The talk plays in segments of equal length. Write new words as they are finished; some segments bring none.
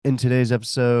In today's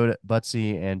episode,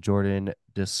 Butsy and Jordan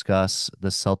discuss the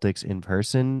Celtics in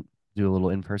person, do a little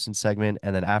in person segment.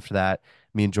 And then after that,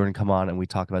 me and Jordan come on and we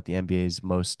talk about the NBA's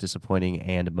most disappointing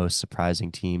and most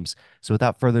surprising teams. So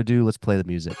without further ado, let's play the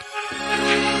music.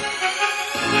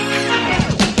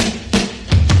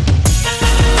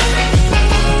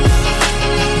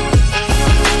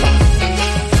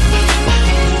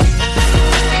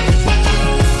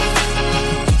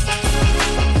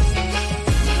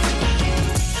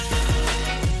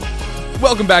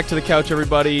 Welcome back to the couch,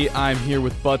 everybody. I'm here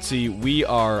with Butsy. We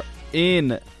are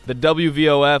in the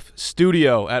WVOF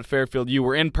studio at Fairfield U.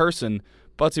 We're in person.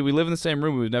 Butsy, we live in the same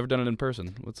room. We've never done it in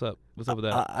person. What's up? What's up with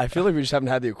that? I feel like we just haven't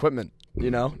had the equipment.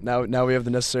 Now we have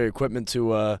the necessary equipment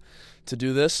to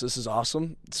do this. This is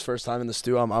awesome. It's the first time in the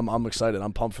stew. I'm excited.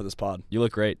 I'm pumped for this pod. You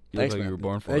look great. Thanks, look like man. You were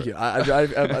born for Thank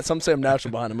it. you. Some say I'm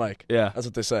natural behind a mic. Yeah. That's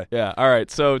what they say. Yeah. All right.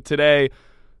 So today,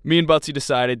 me and Butsy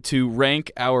decided to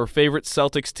rank our favorite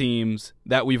Celtics teams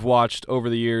that we've watched over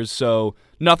the years. So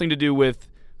nothing to do with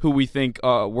who we think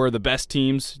were the best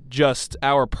teams, just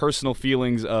our personal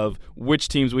feelings of which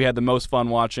teams we had the most fun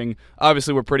watching.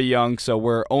 Obviously, we're pretty young, so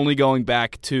we're only going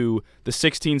back to the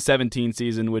 16-17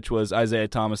 season, which was Isaiah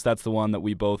Thomas. That's the one that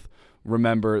we both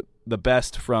remember the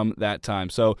best from that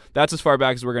time. So that's as far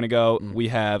back as we're going to go. We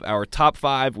have our top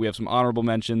five. We have some honorable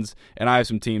mentions, and I have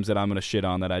some teams that I'm going to shit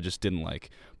on that I just didn't like.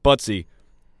 Butsy,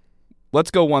 let's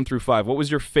go 1 through 5. What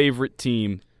was your favorite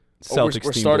team? Celtics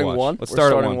we're team starting to watch. one? Let's We're start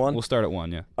at starting 1. one? We'll start at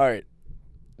 1, yeah. All right.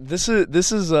 This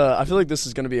is I feel like this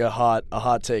is going to be a hot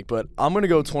take, but I'm going to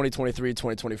go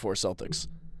 2023-2024 Celtics.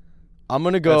 I'm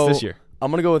going to go That's this year. I'm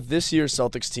going to go with this year's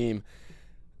Celtics team.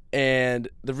 And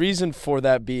the reason for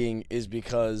that being is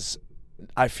because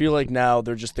I feel like now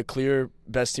they're just the clear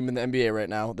best team in the NBA right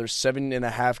now. They're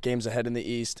 7.5 games ahead in the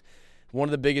East. One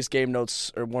of the biggest game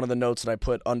notes, or one of the notes that I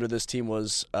put under this team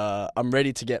was, I'm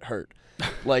ready to get hurt.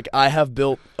 Like, I have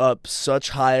built up such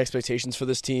high expectations for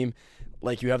this team.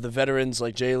 Like, you have the veterans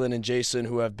like Jalen and Jason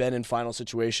who have been in final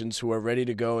situations, who are ready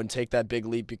to go and take that big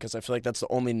leap, because I feel like that's the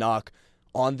only knock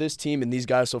on this team and these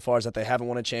guys so far is that they haven't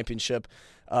won a championship.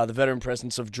 The veteran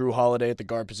presence of Drew Holiday at the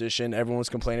guard position. Everyone was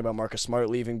complaining about Marcus Smart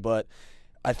leaving, but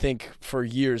I think for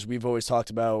years we've always talked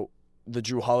about the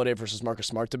Drew Holiday versus Marcus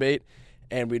Smart debate.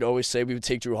 And we'd always say we would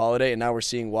take Drew Holiday, and now we're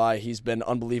seeing why. He's been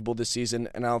unbelievable this season,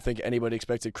 and I don't think anybody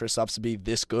expected Kristaps to be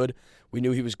this good. We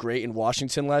knew he was great in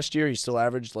Washington last year. He still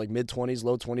averaged like mid-20s,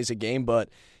 low 20s a game, but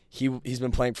he's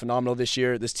been playing phenomenal this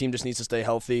year. This team just needs to stay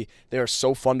healthy. They are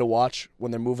so fun to watch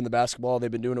when they're moving the basketball. They've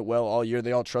been doing it well all year.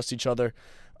 They all trust each other.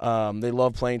 They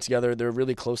love playing together. They're a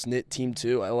really close-knit team,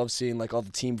 too. I love seeing like all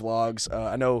the team vlogs.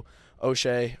 I know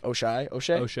O'Shea does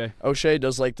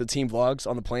like the team vlogs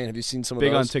on the plane. Have you seen some of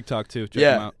those? Big on TikTok too. Check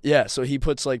them out. Yeah. So he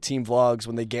puts like team vlogs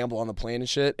when they gamble on the plane and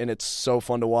shit, and it's so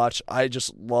fun to watch. I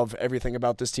just love everything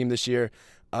about this team this year.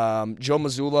 Joe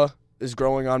Mazzulla is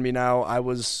growing on me now. I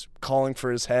was calling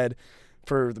for his head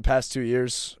for the past 2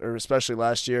 years, or especially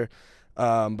last year.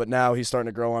 But now he's starting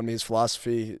to grow on me. His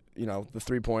philosophy, the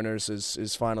 3-pointers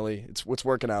is finally it's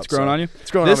working out. It's growing on you?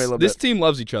 It's growing on me a little bit. This team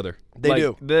loves each other. They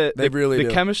do. They really do.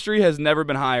 The chemistry has never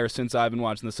been higher since I've been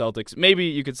watching the Celtics. Maybe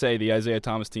you could say the Isaiah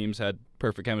Thomas teams had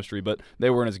perfect chemistry, but they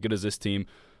weren't as good as this team.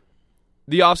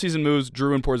 The offseason moves,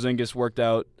 Drew and Porzingis worked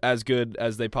out as good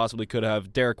as they possibly could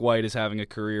have. Derek White is having a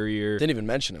career year. Didn't even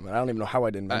mention him. I don't even know how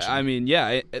I didn't mention him. I mean,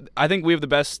 yeah, I think we have the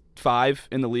best 5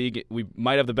 in the league. We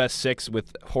might have the best 6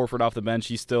 with Horford off the bench.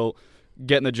 He's still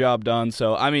getting the job done.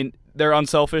 So, I mean, they're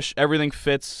unselfish. Everything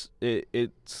fits.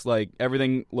 It's like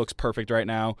everything looks perfect right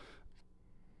now.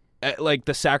 Like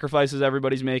the sacrifices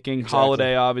everybody's making. Exactly.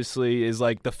 Holiday, obviously, is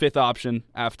like the 5th option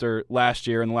after last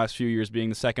year and the last few years being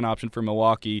the 2nd option for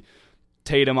Milwaukee.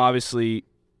 Tatum, obviously,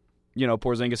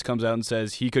 Porzingis comes out and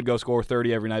says he could go score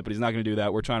 30 every night, but he's not going to do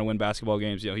that. We're trying to win basketball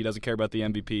games. He doesn't care about the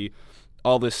MVP,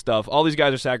 all this stuff. All these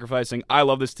guys are sacrificing. I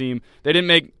love this team. They didn't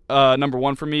make number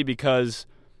 1 for me because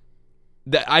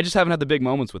I just haven't had the big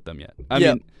moments with them yet. I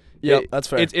mean, that's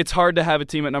fair. It's hard to have a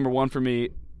team at number 1 for me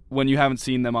when you haven't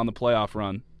seen them on the playoff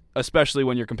run, especially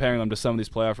when you're comparing them to some of these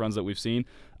playoff runs that we've seen.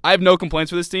 I have no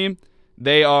complaints for this team.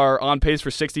 They are on pace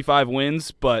for 65 wins,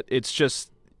 but it's just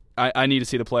I need to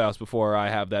see the playoffs before I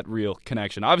have that real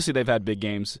connection. Obviously, they've had big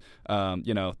games.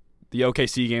 The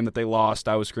OKC game that they lost,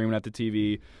 I was screaming at the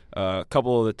TV. A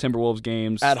couple of the Timberwolves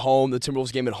games. At home, the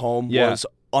Timberwolves game at home was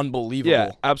unbelievable.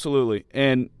 Yeah, absolutely.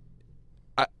 And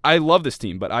I love this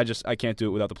team, but I can't do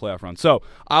it without the playoff run. So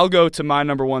I'll go to my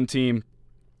number 1 team.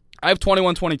 I have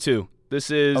 21-22.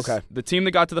 This is the team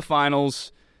that got to the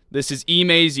finals. This is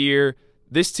Ime's year.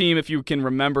 This team, if you can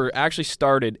remember, actually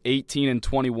started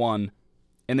 18-21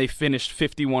 and they finished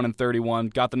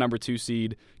 51-31, got the number 2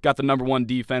 seed, got the number 1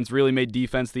 defense, really made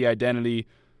defense the identity.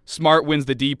 Smart wins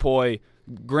the DPOY.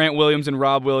 Grant Williams and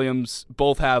Rob Williams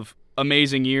both have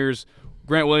amazing years.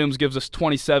 Grant Williams gives us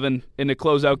 27 in the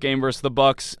closeout game versus the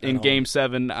Bucks in Game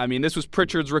 7. I mean, this was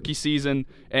Pritchard's rookie season,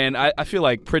 and I feel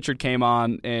like Pritchard came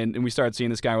on, and we started seeing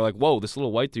this guy. We're like, whoa, this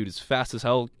little white dude is fast as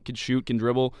hell, can shoot, can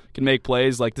dribble, can make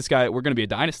plays. Like, this guy, we're going to be a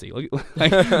dynasty.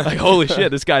 Like, holy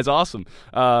shit, this guy's awesome.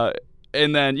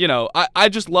 And then, I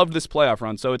just loved this playoff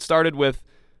run. So it started with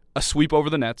a sweep over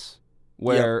the Nets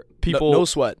where people...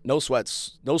 No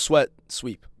sweat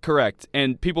sweep. Correct,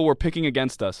 and people were picking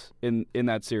against us in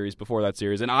that series, before that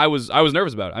series, and I was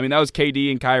nervous about it. I mean, that was KD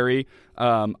and Kyrie.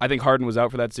 I think Harden was out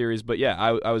for that series, but yeah,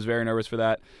 I was very nervous for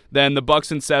that. Then the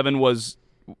Bucks in 7 was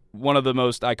one of the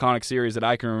most iconic series that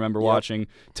I can remember watching.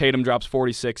 Tatum drops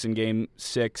 46 in Game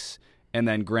 6, and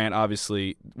then Grant,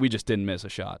 obviously, we just didn't miss a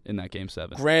shot in that Game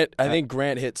 7. I think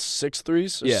Grant hit 6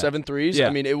 threes or 7 threes. Yeah. I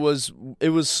mean, it was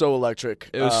so electric.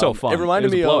 It was so fun. It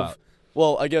reminded me of.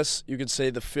 Well, I guess you could say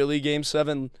the Philly Game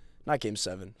 7, not Game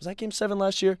 7. Was that Game 7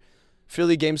 last year?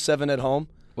 Philly Game 7 at home.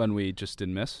 When we just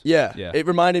didn't miss? Yeah. It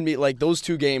reminded me, like, those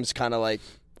two games kind of, like,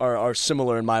 are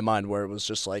similar in my mind, where it was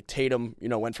just, like, Tatum,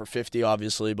 went for 50,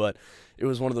 obviously, but it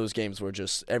was one of those games where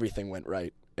just everything went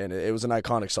right, and it was an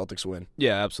iconic Celtics win.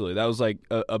 Yeah, absolutely. That was, like,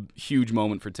 a huge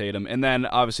moment for Tatum. And then,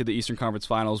 obviously, the Eastern Conference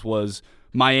Finals was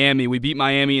Miami. We beat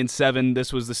Miami in 7.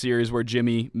 This was the series where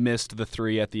Jimmy missed the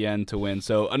 3 at the end to win.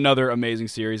 So another amazing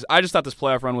series. I just thought this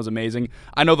playoff run was amazing.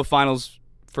 I know the finals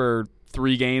for 4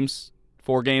 games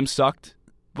sucked,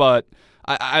 but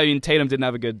I mean, Tatum didn't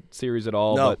have a good series at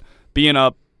all. No. But being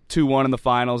up 2-1 in the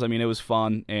finals, I mean, it was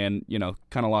fun, and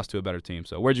kind of lost to a better team.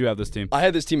 So where'd you have this team? I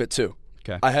had this team at 2.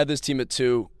 Okay. I had this team at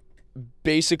 2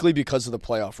 basically because of the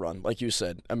playoff run, like you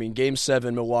said. I mean, Game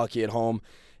 7, Milwaukee at home.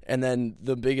 And then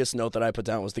the biggest note that I put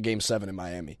down was the Game 7 in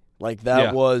Miami. Like,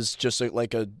 that was just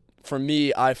for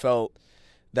me, I felt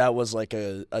that was like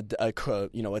a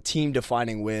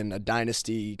team-defining win, a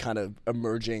dynasty kind of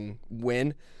emerging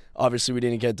win. Obviously, we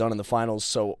didn't get done in the finals,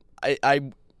 so I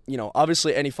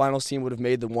obviously any finals team would have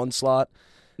made the 1 slot.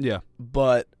 Yeah.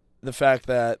 But the fact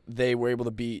that they were able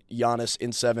to beat Giannis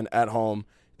in 7 at home,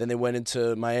 then they went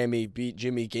into Miami, beat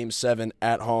Jimmy Game 7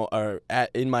 at home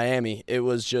in Miami. It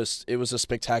was a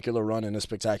spectacular run and a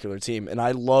spectacular team, and I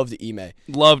loved Ime.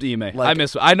 Loved Ime.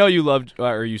 I know you loved,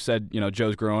 or you said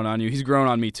Joe's growing on you. He's growing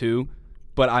on me too,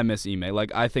 but I miss Ime.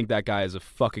 Like, I think that guy is a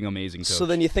fucking amazing coach. So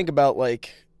then you think about,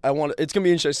 like, it's gonna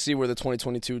be interesting to see where the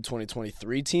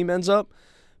 2022-2023 team ends up,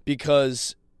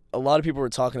 because a lot of people were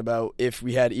talking about if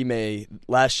we had Ime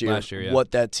last year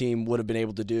what that team would have been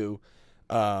able to do.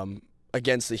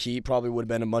 Against the Heat, probably would have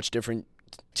been a much different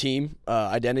team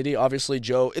identity. Obviously,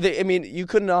 Joe. You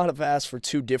could not have asked for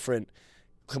 2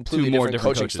 completely different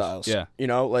coaching styles. Yeah,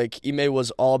 like Ime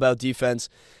was all about defense,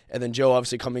 and then Joe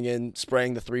obviously coming in,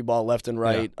 spraying the 3-ball left and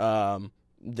right. Yeah.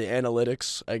 The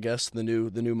analytics, I guess, the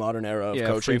new modern era of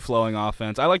coaching. Free flowing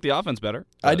offense. I like the offense better.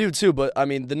 I do too, but I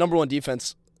mean, the number 1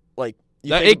 defense, like.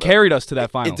 It carried us to that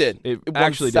finals. It did. It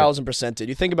actually 1,000% did.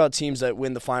 You think about teams that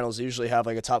win the finals, they usually have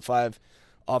like a top 5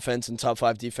 offense and top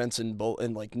 5 defense, and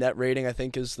like net rating, I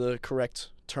think, is the correct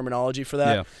terminology for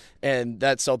that. Yeah. And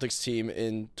that Celtics team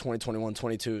in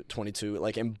 2021-22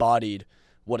 like embodied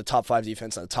what a top 5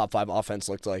 defense and a top 5 offense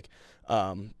looked like.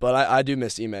 But I do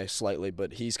miss Ime slightly,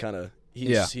 but he's doing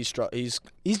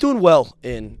well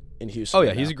in Houston. Oh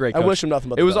yeah, he's a great coach. I wish him nothing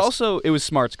but the best. It was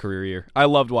Smart's career year. I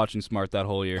loved watching Smart that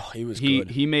whole year. Oh, he was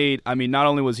good. He made, I mean, not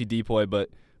only was he DPOY, but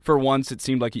for once it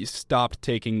seemed like he stopped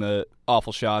taking the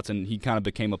awful shots and he kind of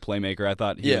became a playmaker. I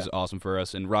thought he was awesome for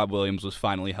us, and Rob Williams was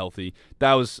finally healthy.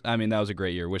 That was a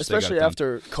great year. Especially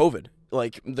after COVID.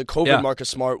 Like, the COVID Marcus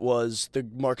Smart was the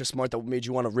Marcus Smart that made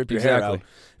you want to rip your hair out.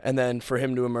 And then for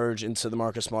him to emerge into the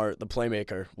Marcus Smart, the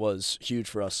playmaker, was huge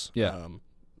for us. Yeah.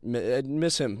 I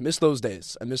miss him. Miss those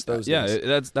days. I miss those days.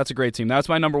 Yeah, that's a great team. That's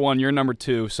my number 1. You're number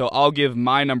 2. So I'll give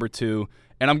my number 2,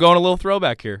 and I'm going a little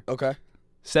throwback here. Okay.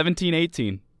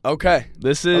 17-18. Okay.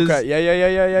 This is okay.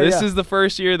 Yeah. This is the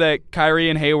first year that Kyrie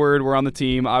and Hayward were on the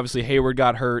team. Obviously, Hayward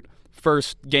got hurt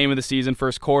first game of the season,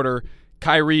 first quarter.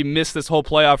 Kyrie missed this whole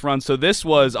playoff run. So this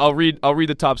was, I'll read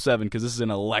the top 7 because this is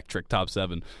an electric top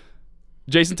 7.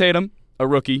 Jason Tatum, a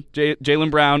rookie.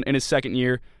 Jaylen Brown in his second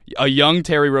year. A young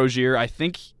Terry Rozier. I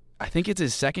think it's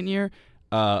his second year.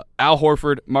 Al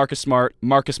Horford, Marcus Smart,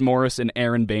 Marcus Morris, and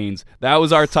Aaron Baines. That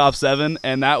was our top 7,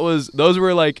 and those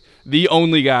were like the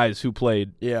only guys who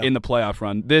played in the playoff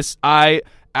run. I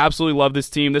absolutely love this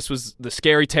team. This was the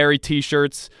Scary Terry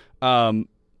T-shirts.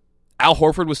 Al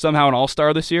Horford was somehow an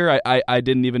all-star this year. I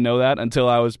didn't even know that until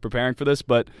I was preparing for this.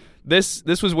 But this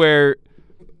was where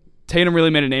Tatum really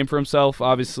made a name for himself.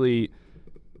 Obviously,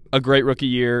 a great rookie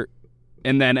year,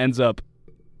 and then ends up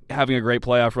having a great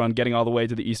playoff run, getting all the way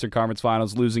to the Eastern Conference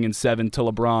Finals, losing in 7 to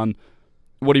LeBron.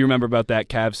 What do you remember about that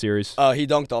Cavs series? He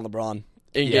dunked on LeBron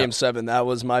in Game 7. That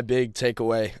was my big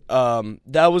takeaway.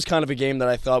 That was kind of a game that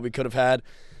I thought we could have had.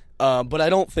 But I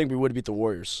don't think we would have beat the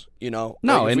Warriors, No,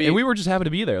 Like, and we were just happy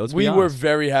to be there. Let's be we honest. were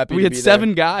very happy We to had be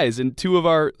 7 guys, and 2 of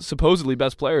our supposedly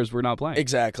best players were not playing.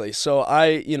 Exactly. So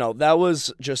that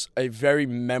was just a very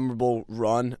memorable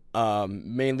run,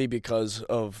 mainly because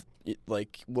of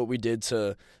like what we did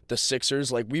to the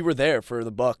Sixers. Like we were there for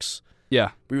the Bucks.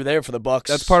 Yeah. We were there for the Bucks.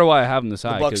 That's part of why I have them this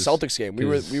high. The Bucks Celtics game.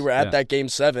 We were at that Game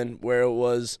 7 where it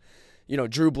was,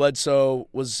 Drew Bledsoe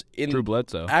was in. Drew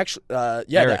Bledsoe. Actually,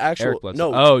 Eric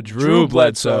Bledsoe. No. Drew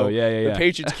Bledsoe. Yeah. The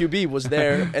Patriots QB was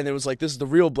there, and it was like, this is the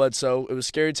real Bledsoe. It was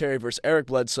Scary Terry versus Eric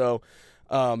Bledsoe.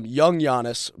 Young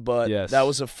Giannis, but that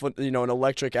was an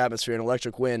electric atmosphere, an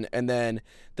electric win. And then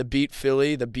the beat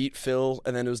Philly, the beat Phil,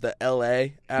 and then it was the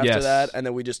LA after that, and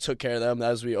then we just took care of them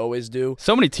as we always do.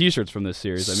 So many T-shirts from this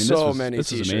series. I mean,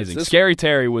 this is amazing. Scary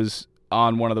Terry was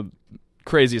on one of the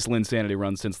craziest Linsanity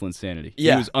runs since Linsanity.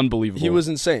 Yeah. He was unbelievable. He was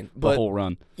insane. The whole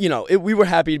run. We were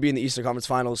happy to be in the Eastern Conference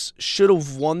Finals. Should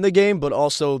have won the game, but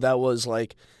also that was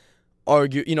like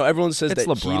everyone says it's that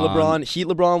LeBron. Heat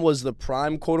LeBron was the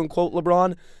prime quote unquote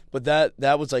LeBron, but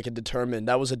that was like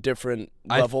that was a different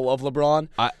level of LeBron.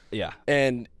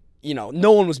 And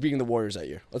no one was beating the Warriors that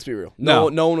year. Let's be real. No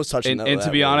one was touching that. And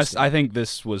to be honest, I think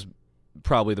this was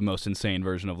probably the most insane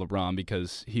version of LeBron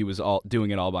because he was all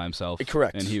doing it all by himself.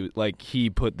 Correct. And he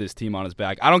put this team on his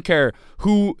back. I don't care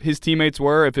who his teammates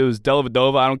were. If it was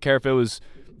Dellavedova, I don't care if it was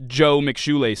Joe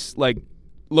McShoelace. Like,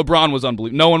 LeBron was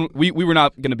unbelievable. No one. We were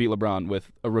not going to beat LeBron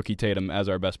with a rookie Tatum as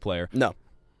our best player. No.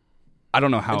 I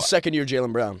don't know how. And second year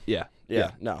Jaylen Brown. Yeah.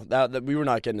 No, that we were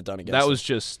not getting it done against. That was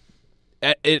just.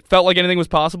 It felt like anything was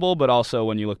possible, but also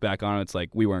when you look back on it, it's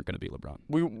like we weren't going to beat LeBron.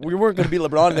 We weren't going to beat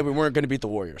LeBron, and then we weren't going to beat the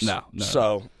Warriors. No.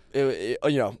 So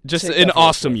just an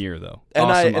awesome year though.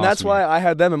 And that's why I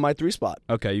had them in my 3 spot.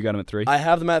 Okay, you got them at 3. I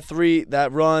have them at 3.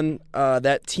 That run,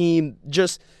 that team,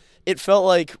 just it felt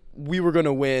like we were going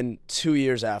to win 2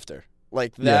 years after.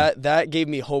 Like that gave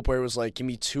me hope where it was like, give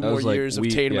me 2 more years of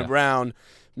Tatum and Brown.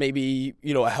 Maybe,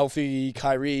 a healthy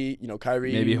Kyrie,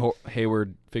 Kyrie. Maybe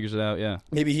Hayward figures it out, yeah.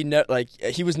 Maybe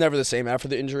he was never the same after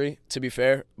the injury, to be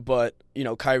fair. But,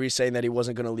 Kyrie saying that he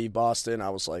wasn't going to leave Boston, I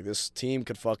was like, this team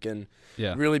could fucking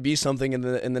really be something in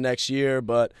the next year.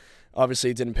 But obviously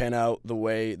it didn't pan out the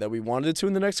way that we wanted it to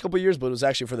in the next couple of years, but it was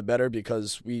actually for the better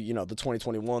because we, the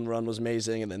 2021 run was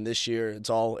amazing, and then this year it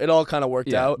all kind of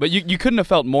worked out. But you couldn't have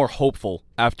felt more hopeful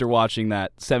after watching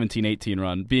that 17-18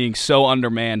 run, being so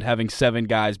undermanned, having 7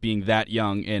 guys being that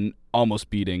young and almost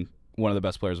beating one of the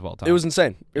best players of all time. It was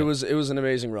insane. It was an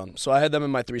amazing run. So I had them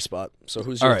in my 3 spot. So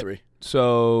who's your 3?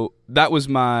 So that was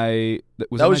my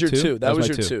that was your 2. That was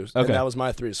your 2. 2. Okay. And that was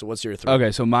my 3. So what's your 3?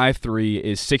 Okay, so my 3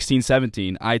 is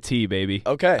 16-17 IT, baby.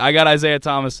 Okay. I got Isaiah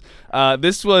Thomas.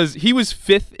 He was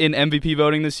 5th in MVP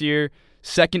voting this year.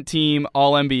 2nd team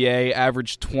All-NBA,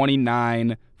 averaged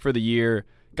 29 for the year.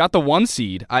 Got the 1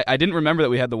 seed. I didn't remember that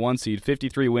we had the 1 seed.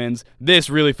 53 wins. This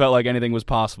really felt like anything was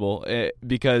possible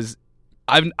because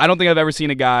I don't think I've ever seen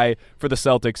a guy for the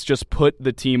Celtics just put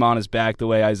the team on his back the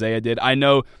way Isaiah did. I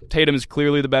know Tatum is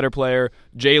clearly the better player.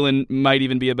 Jalen might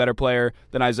even be a better player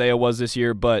than Isaiah was this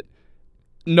year, but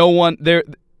no one there.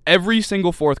 Every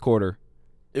single fourth quarter,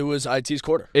 it was IT's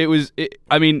quarter.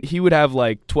 He would have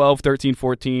like 12, 13,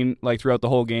 14 like throughout the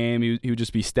whole game. He would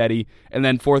just be steady, and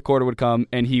then fourth quarter would come,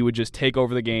 and he would just take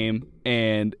over the game.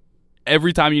 And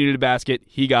every time you needed a basket,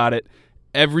 he got it.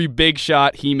 Every big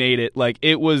shot, he made it. Like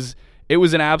it was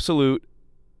an absolute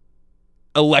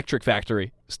electric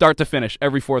factory, start to finish,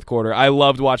 every fourth quarter. I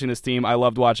loved watching this team. I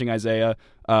loved watching Isaiah.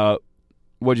 What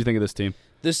did you think of this team?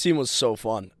 This team was so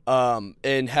fun,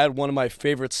 and had one of my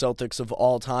favorite Celtics of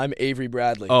all time, Avery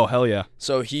Bradley. Oh, hell yeah.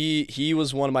 So he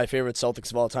was one of my favorite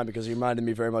Celtics of all time because he reminded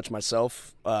me very much of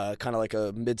myself, kind of like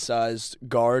a mid-sized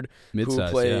guard who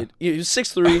played. Yeah. He was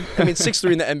 6'3".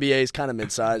 6'3" in the NBA is kind of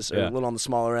mid-sized, or a little on the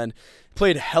smaller end.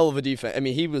 Played hell of a defense.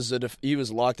 He was a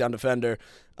lockdown defender,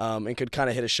 and could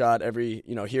kind of hit a shot every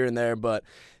here and there. But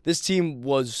this team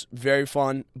was very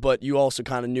fun. But you also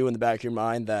kind of knew in the back of your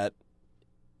mind that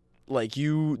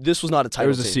this was not a title team. There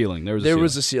was a ceiling. There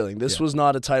was a ceiling. This was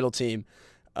not a title team.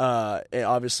 And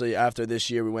obviously, after this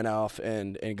year, we went off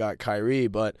and got Kyrie.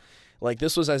 But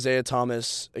this was Isaiah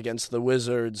Thomas against the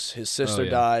Wizards. His sister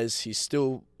dies. He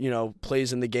still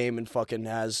plays in the game and fucking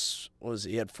has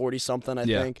he had 40 something I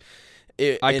think.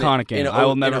 Iconic game. I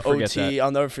will never forget OT, that.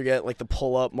 I'll never forget like the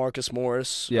pull up Marcus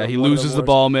Morris. Yeah, he loses the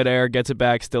ball midair, gets it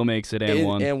back, still makes it, and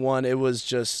one. And one. It was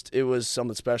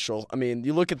something special. I mean,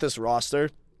 you look at this roster,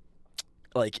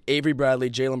 like Avery Bradley,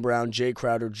 Jaylen Brown, Jay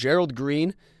Crowder, Gerald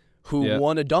Green, who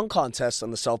won a dunk contest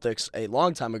on the Celtics a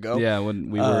long time ago. Yeah,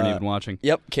 when we weren't even watching.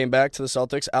 Yep, came back to the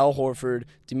Celtics. Al Horford,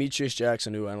 Demetrius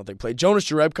Jackson, who I don't think played. Jonas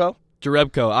Jerebko.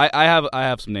 I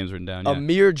have some names written down. Yeah.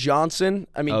 Amir Johnson.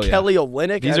 I mean, Kelly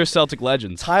Olynyk. These are Celtic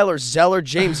legends. Tyler Zeller,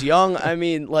 James Young. I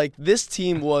mean, like, this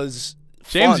team was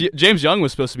fun. James Young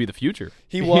was supposed to be the future.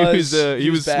 He was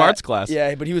Smarts class.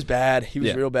 Yeah, but he was bad. He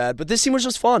was real bad. But this team was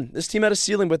just fun. This team had a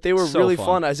ceiling, but they were really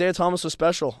fun. Isaiah Thomas was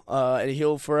special, and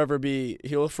he'll forever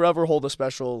hold a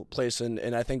special place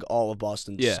in I think all of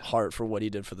Boston's heart for what he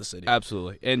did for the city.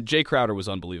 Absolutely. And Jay Crowder was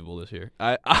unbelievable this year.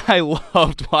 I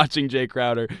loved watching Jay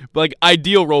Crowder. Like,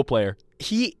 ideal role player.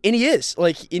 He is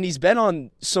and he's been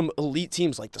on some elite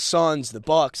teams like the Suns, the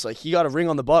Bucks. Like, he got a ring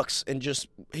on the Bucks, and he's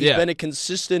been a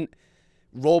consistent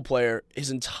role player his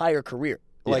entire career.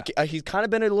 Like, he's kind of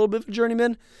been a little bit of a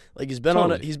journeyman. Like, he's been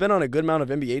on a good amount of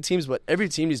NBA teams, but every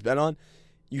team he's been on,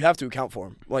 you have to account for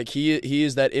him. Like, he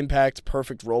is that impact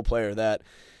perfect role player that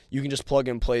you can just plug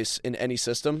and place in any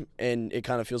system, and it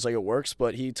kind of feels like it works.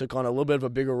 But he took on a little bit of a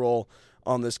bigger role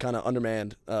on this kind of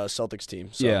undermanned Celtics team.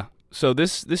 So. Yeah. So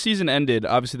this season ended.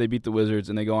 Obviously, they beat the Wizards,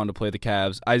 and they go on to play the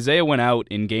Cavs. Isaiah went out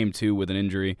in Game 2 with an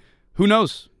injury. Who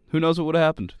knows? Who knows what would have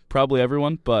happened? Probably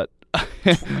everyone, but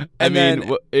I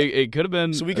mean, it could have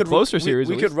been a closer series.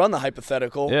 We could run the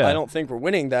hypothetical. Yeah. I don't think we're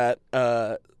winning that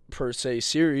per se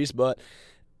series, but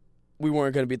we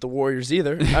weren't going to beat the Warriors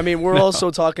either. I mean, we're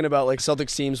also talking about like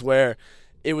Celtics teams where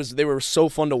they were so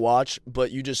fun to watch,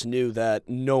 but you just knew that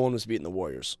no one was beating the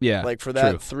Warriors. Yeah, like for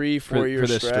that 3-4 year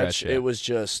stretch, yeah. it was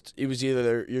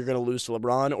either you're going to lose to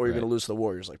LeBron or you're going to lose to the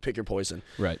Warriors. Like, pick your poison.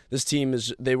 Right. This team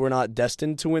they were not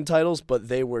destined to win titles, but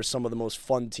they were some of the most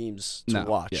fun teams to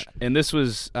watch. Yeah. And this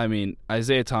was, I mean,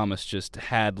 Isaiah Thomas just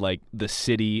had like the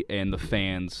city and the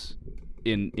fans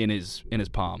in his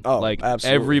palm. Oh, like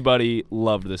absolutely. Everybody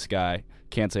loved this guy.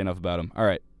 Can't say enough about him. All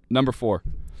right, number 4.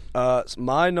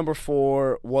 My number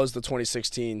 4 was the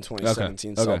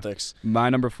 2016-2017 Celtics. My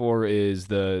number 4 is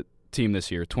the team this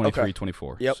year,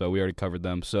 23-24. Yep. So we already covered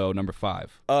them. So number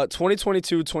 5.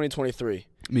 2022-2023.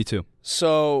 Me too.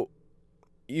 So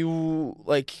you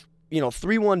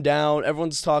 3-1 down.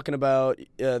 Everyone's talking about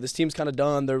this team's kind of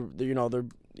done. They're they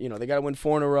got to win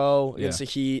 4 in a row against the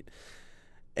Heat.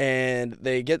 And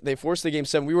they forced the Game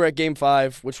 7. We were at Game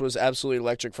 5, which was absolutely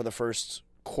electric for the first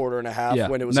quarter and a half. Yeah.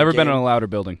 When it was never been in a louder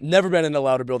building. Never been in a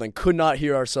louder building. Could not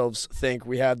hear ourselves think.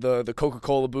 We had the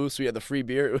Coca-Cola booths. We had the free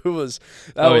beer.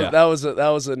 That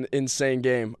was an insane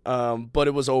game. But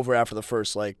it was over after the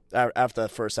first after the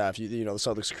first half. The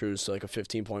Celtics cruised to like a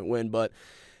 15-point win. But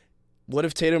what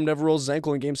if Tatum never rolls his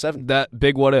ankle in Game 7? That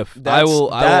big what if. I will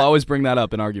always bring that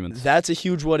up in arguments. That's a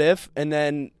huge what if. And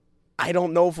then I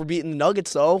don't know if we're beating the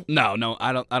Nuggets though. No,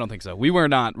 I don't think so. We were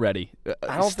not ready.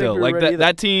 I don't think we were ready.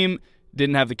 That team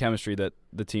didn't have the chemistry that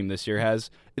the team this year has.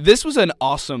 This was an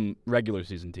awesome regular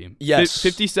season team. Yes.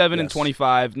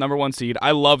 57-25, number 1 seed.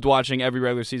 I loved watching every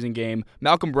regular season game.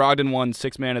 Malcolm Brogdon won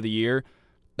 6th Man of the Year.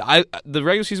 The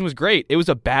regular season was great. It was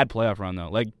a bad playoff run though.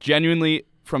 Like, genuinely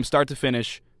from start to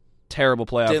finish, terrible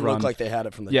playoff run. Didn't look like they had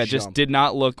it from the jump. Just did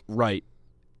not look right.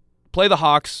 Play the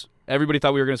Hawks. Everybody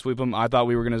thought we were going to sweep them. I thought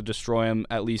we were going to destroy them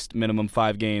at least minimum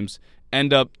 5 games.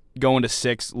 End up going to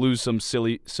 6, lose some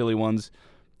silly ones.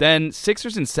 Then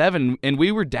Sixers in 7, and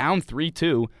we were down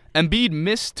 3-2. Embiid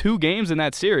missed 2 games in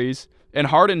that series, and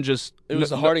Harden just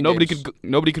nobody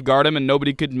could guard him, and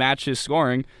nobody could match his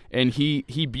scoring, and he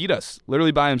beat us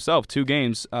literally by himself 2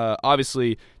 games.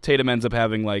 Obviously, Tatum ends up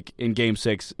having in Game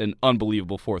 6 an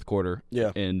unbelievable fourth quarter,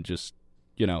 and just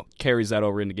carries that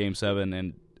over into Game 7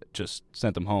 and just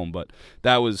sent them home. But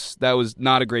that was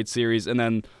not a great series. And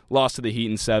then lost to the Heat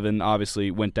in 7,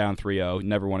 obviously went down 3-0.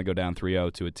 Never want to go down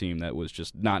 3-0 to a team that was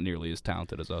just not nearly as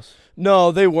talented as us.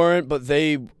 No, they weren't, but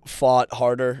they fought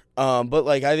harder. But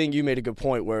I think you made a good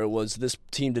point where it was this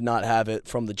team did not have it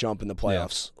from the jump in the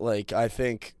playoffs. Yeah. I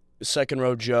think second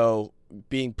row Joe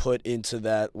being put into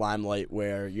that limelight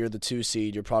where you're the 2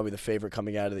 seed, you're probably the favorite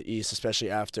coming out of the East, especially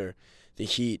after the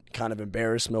Heat kind of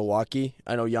embarrassed Milwaukee.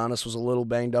 I know Giannis was a little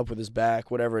banged up with his back,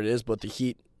 whatever it is, but the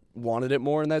Heat wanted it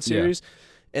more in that series.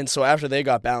 Yeah. And so after they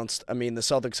got bounced, I mean, the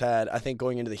Celtics had, I think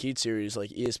going into the Heat series,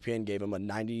 ESPN gave them a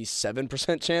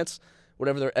 97% chance,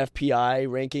 whatever their FPI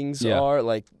rankings are.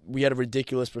 We had a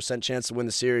ridiculous percent chance to win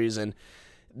the series, and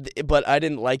but I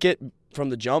didn't like it from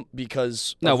the jump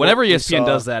because No, of whenever what we ESPN saw.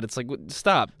 does that, it's like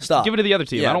stop. Give it to the other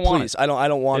team. Yeah, I don't want please. it. I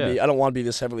don't want to Yeah. be. I don't want to be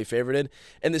this heavily favorited.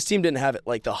 And this team didn't have it.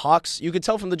 Like the Hawks, you could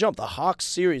tell from the jump. The Hawks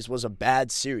series was a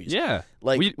bad series. Yeah,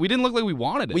 Like we didn't look like we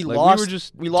wanted it. we Like, lost. We were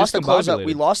just we lost the closeout. discombobulated.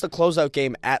 We lost the closeout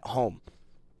game at home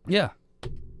Yeah.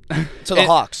 to the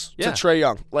Hawks yeah. to Trae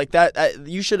Young. Like that.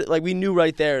 You should like we knew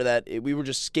right there that we were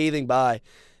just scathing by.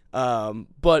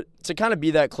 But to kind of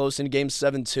be that close in Game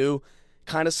 7 too,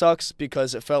 kind of sucks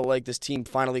because it felt like this team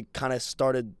finally kind of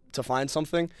started to find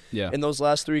something Yeah. in those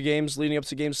last 3 games leading up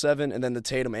to Game 7, and then the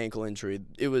Tatum ankle injury.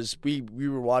 It was we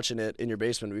were watching it in your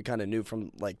basement. We kind of knew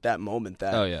from like that moment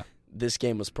that Oh yeah. this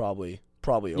game was probably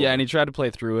over. Yeah, and he tried to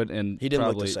play through it, and He didn't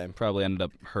look probably, the same. Probably ended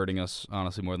up hurting us,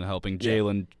 honestly, more than helping. Yeah.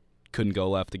 Jalen couldn't go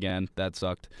left again. That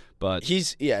sucked. But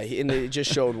and it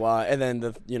just showed why. And then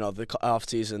the off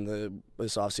season,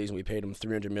 this off season we paid him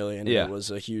 $300 million. Yeah. And it was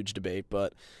a huge debate,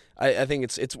 but I think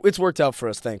it's worked out for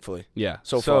us, thankfully. yeah,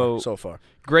 So far.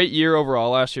 great year overall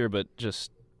last year, but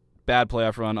just bad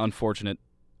playoff run, unfortunate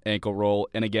ankle roll,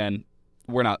 and again,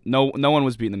 we're not. No one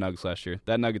was beating the Nuggets last year.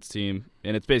 That Nuggets team,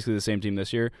 and it's basically the same team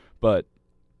this year, but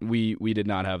we did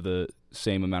not have the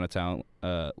same amount of talent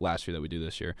last year that we do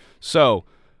this year. So,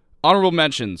 honorable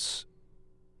mentions.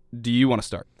 Do you want to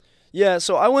start? Yeah,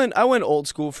 so I went old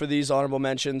school for these honorable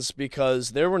mentions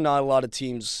because there were not a lot of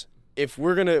teams. If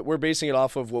we're basing it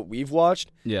off of what we've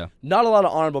watched, Yeah. not a lot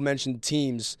of honorable mention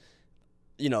teams,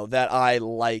 that I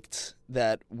liked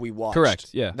that we watched. Correct.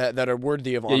 Yeah. That are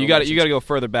worthy of Yeah, honorable you got mentions. you got to go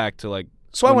further back to like.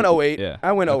 So I went 08. Yeah.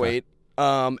 I went Okay. 08.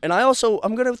 And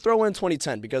I'm going to throw in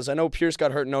 2010 because I know Pierce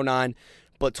got hurt in 09.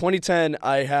 But 2010,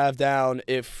 I have down.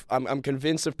 If I'm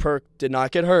convinced if Perk did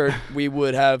not get hurt, we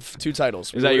would have 2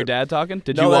 titles. Is that your dad talking?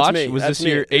 Did No, you that's watch? me. Was That's this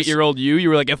me. your It's- 8-year-old you? You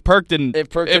were like, if Perk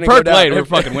If Perk played, down, we're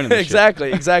fucking winning this shit.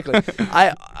 Exactly.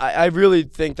 I really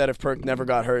think that if Perk never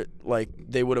got hurt, like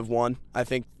they would have won. I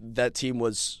think that team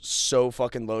was so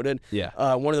fucking loaded. Yeah.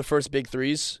 One of the first big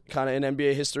threes kind of in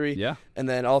NBA history. Yeah. And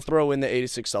then I'll throw in the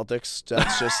 '86 Celtics.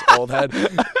 That's just old head.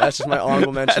 That's just my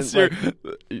honorable mention. That's your. I mean,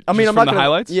 just I'm from not the gonna,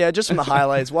 highlights. Yeah, just from the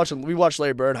highlights. We watched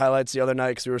Larry Bird highlights the other night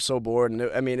because we were so bored, and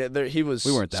he was.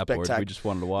 We weren't that bored. spectacular. We just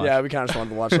wanted to watch. Yeah, we kind of just wanted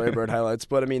to watch Larry Bird highlights,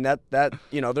 but I mean that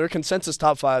they're a consensus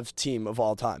top 5 team of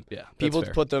all time. Yeah, that's People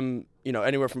fair. put them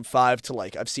anywhere from 5 to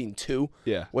like I've seen 2,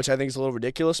 Yeah. which I think is a little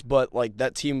ridiculous. But like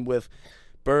that team with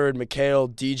Bird, McHale,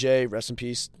 DJ, rest in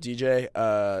peace, DJ,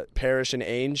 Parrish and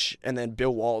Ainge, and then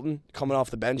Bill Walton coming off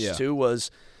the bench Yeah. too was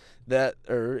that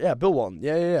Bill Walton.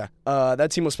 Yeah.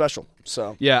 That team was special.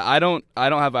 So Yeah, I don't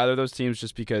have either of those teams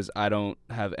just because I don't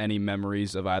have any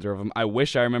memories of either of them. I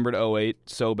wish I remembered 08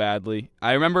 so badly.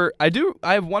 I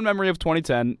have one memory of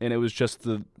 2010, and it was just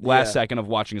the last Yeah. second of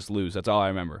watching us lose. That's all I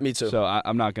remember. Me too. So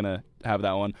I'm not going to have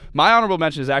that one. My honorable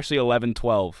mention is actually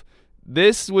 11-12.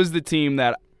 This was the team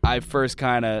that I first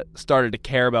kind of started to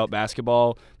care about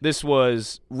basketball. This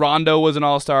was Rondo was an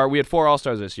all-star. We had 4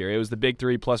 all-stars this year. It was the Big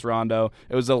 3 plus Rondo.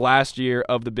 It was the last year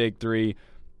of the Big 3.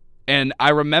 And I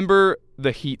remember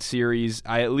the Heat series.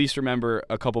 I at least remember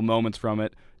a couple moments from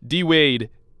it. D. Wade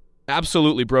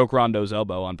absolutely broke Rondo's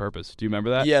elbow on purpose. Do you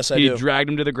remember that? Yes, I He do. dragged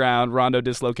him to the ground. Rondo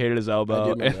dislocated his elbow. I do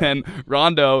remember And then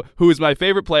Rondo, who was my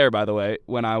favorite player, by the way,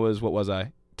 when I was,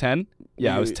 10?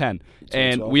 Yeah, I was 10.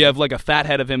 And 12. we have like a fat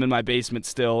head of him in my basement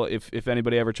still. If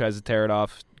anybody ever tries to tear it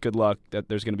off, good luck. That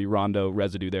there's going to be Rondo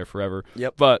residue there forever.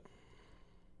 Yep. But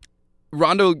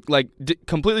Rondo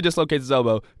completely dislocates his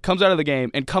elbow, comes out of the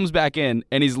game, and comes back in,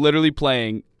 and he's literally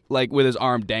playing like with his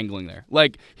arm dangling there.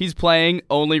 Like he's playing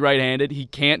only right-handed. He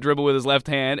can't dribble with his left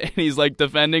hand, and he's like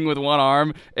defending with one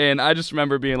arm. And I just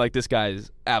remember being like, this guy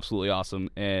is absolutely awesome.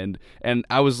 And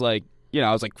I was like,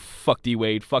 fuck D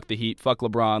Wade, fuck the Heat, fuck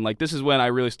LeBron. Like this is when I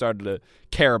really started to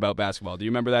care about basketball. Do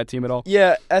you remember that team at all?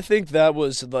 Yeah, I think that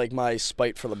was like my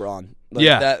spite for LeBron. Like,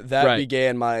 Yeah, that right.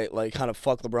 began my like kind of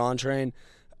fuck LeBron train.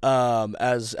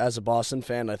 As a Boston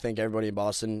fan, I think everybody in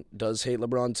Boston does hate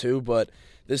LeBron too, but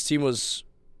this team was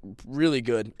really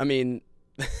good. I mean,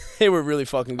 they were really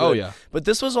fucking good. Oh yeah, But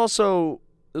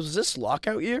was this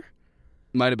lockout year?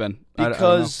 might have been I don't know.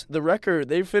 Because the record,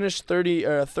 they finished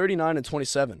 39 and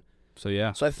 27. So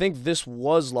yeah, So I think this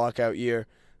was lockout year.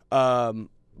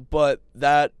 But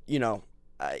that,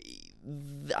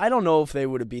 I don't know if they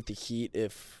would have beat the Heat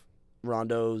if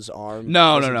Rondo's arm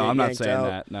no. wasn't I'm getting not yanked saying out.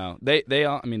 that. No,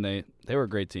 they were a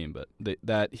great team, but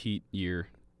that Heat year,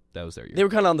 that was their year. They were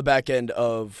kind of on the back end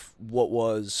of what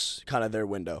was kind of their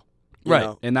window. you Right,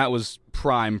 know? and that was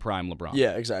prime LeBron.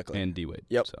 Yeah, exactly. And D Wade.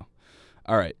 Yep. So,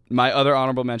 all right, my other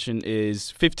honorable mention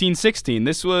is 15-16.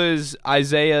 This was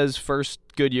Isaiah's first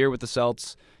good year with the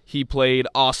Celts. He played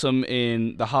awesome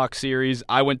in the Hawks series.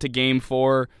 I went to Game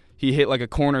 4. He hit like a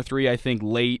corner three, I think,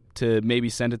 late to maybe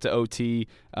send it to OT.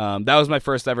 That was my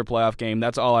first ever playoff game.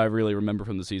 That's all I really remember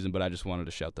from the season, but I just wanted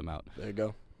to shout them out. There you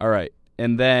go. All right.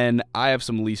 And then I have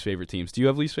some least favorite teams. Do you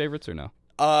have least favorites or no?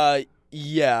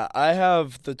 Yeah, I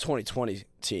have the 2020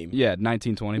 team. Yeah,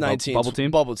 1920 bubble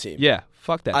team. Bubble team. Yeah,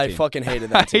 fuck that team. I fucking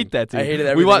hated that team. I hate that team. I hated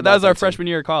everything. That was our team. freshman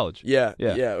year of college.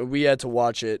 Yeah. We had to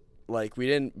watch it. Like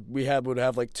we would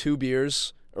have like 2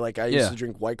 beers. Or like I used to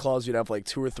drink White Claws. We'd have like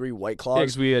 2 or 3 White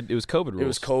Claws. Yeah, because it was COVID rules. It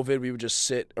was COVID. We would just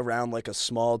sit around like a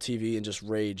small TV and just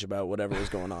rage about whatever was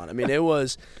going on. I mean, it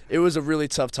was a really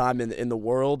tough time in the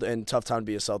world and tough time to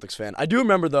be a Celtics fan. I do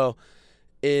remember though,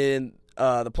 in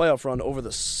the playoff run over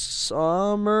the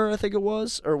summer, I think it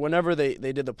was, or whenever they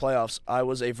did the playoffs, I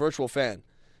was a virtual fan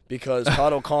because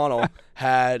Todd O'Connell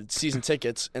had season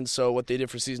tickets, and so what they did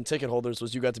for season ticket holders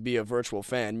was you got to be a virtual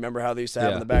fan. Remember how they used to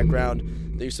have in the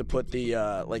background, they used to put the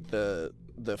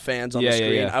the fans on the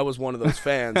screen. Yeah. I was one of those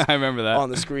fans. I remember that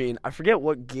on the screen. I forget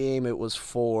what game it was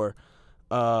for.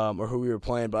 Or who we were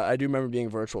playing, but I do remember being a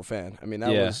virtual fan. I mean,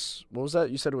 that was what was that?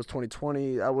 You said it was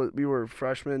 2020. We were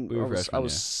freshmen. I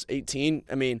was 18.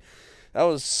 I mean, that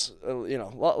was a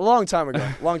long time ago.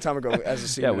 Long time ago as a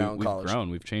senior now in college. We've grown.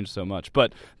 We've changed so much.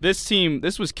 But this team,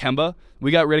 this was Kemba.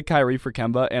 We got rid of Kyrie for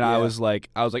Kemba, and I was like,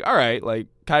 all right, like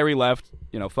Kyrie left,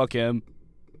 fuck him,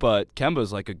 but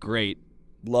Kemba's like a great.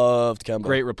 Loved Kemba.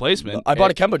 Great replacement. I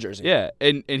bought a Kemba jersey. Yeah,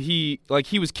 and he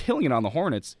was killing it on the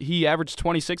Hornets. He averaged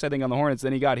 26, I think, on the Hornets.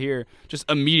 Then he got here, just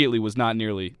immediately was not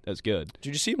nearly as good.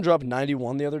 Did you see him drop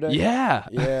 91 the other day? Yeah.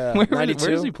 Where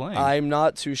is he playing? I'm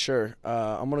not too sure.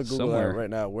 I'm going to Google that right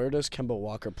now. Where does Kemba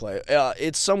Walker play?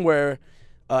 It's somewhere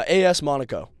AS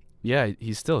Monaco. Yeah,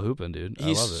 he's still hooping, dude.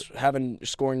 I love it.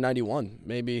 Scoring 91.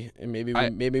 Maybe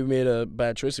we made a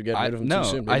bad choice of getting rid of him too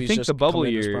soon. Maybe I think the bubble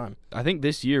year. I think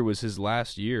this year was his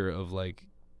last year of like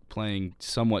playing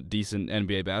somewhat decent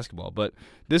NBA basketball. But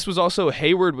this was also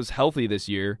Hayward was healthy this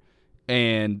year,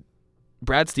 and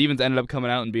Brad Stevens ended up coming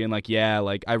out and being like, "Yeah,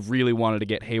 like I really wanted to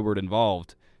get Hayward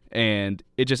involved." And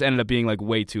it just ended up being like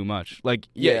way too much. Like,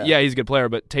 yeah, he's a good player,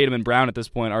 but Tatum and Brown at this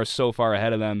point are so far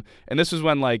ahead of them. And this was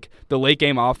when like the late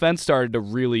game offense started to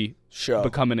really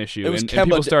become an issue, and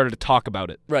people started to talk about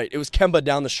it. Right, it was Kemba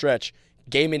down the stretch,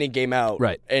 game in and game out.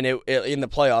 Right, and it in the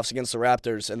playoffs against the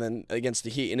Raptors and then against the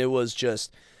Heat, and it was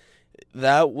just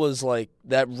that was like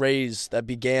that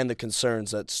began the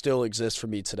concerns that still exist for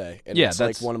me today. And it's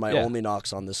like one of my only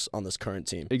knocks on this current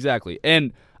team. Exactly,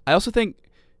 and I also think.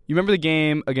 You remember the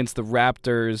game against the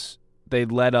Raptors? They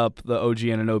led up the OG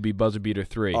Anunoby buzzer beater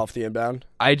 3 off the inbound.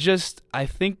 I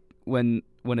think when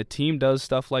a team does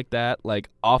stuff like that, like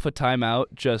off a timeout,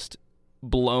 just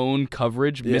blown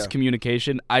coverage,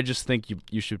 miscommunication, I just think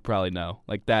you should probably know.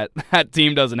 Like that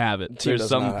team doesn't have it. There's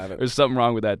something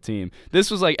wrong with that team.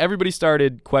 This was like everybody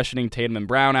started questioning Tatum and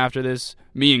Brown after this,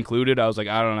 me included. I was like,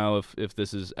 I don't know if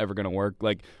this is ever going to work.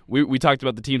 Like we talked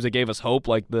about the teams that gave us hope,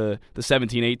 like the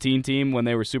 17-18 team when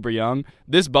they were super young.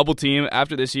 This bubble team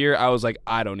after this year, I was like,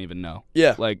 I don't even know.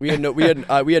 Yeah. Like we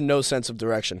had no sense of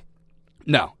direction.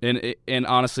 No, and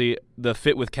honestly, the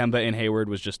fit with Kemba and Hayward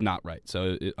was just not right.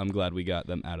 So I'm glad we got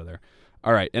them out of there.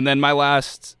 All right, and then my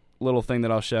last little thing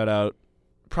that I'll shout out,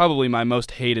 probably my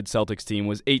most hated Celtics team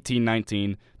was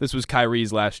 18-19. This was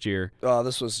Kyrie's last year. Oh,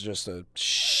 this was just a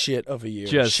shit of a year.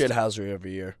 Shithousery of a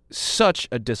year. Such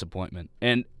a disappointment.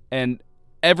 And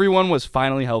everyone was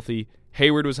finally healthy.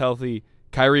 Hayward was healthy.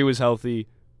 Kyrie was healthy.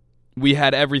 We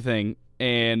had everything,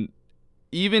 and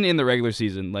even in the regular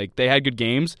season, like they had good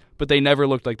games, but they never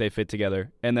looked like they fit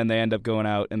together. And then they end up going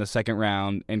out in the second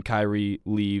round, and Kyrie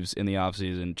leaves in the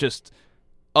offseason. Just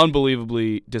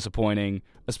unbelievably disappointing,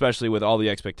 especially with all the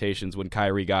expectations when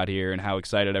Kyrie got here and how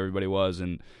excited everybody was.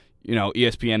 And,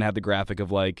 ESPN had the graphic of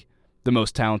like the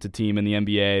most talented team in the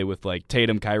NBA with like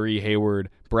Tatum, Kyrie, Hayward,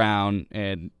 Brown,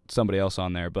 and somebody else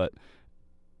on there. But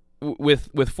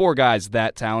with 4 guys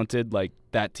that talented, like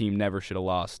that team never should have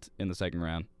lost in the second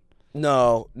round.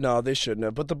 No, they shouldn't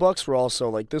have. But the Bucks were also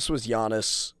like, this was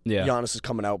Giannis. Yeah. Giannis's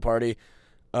coming out party.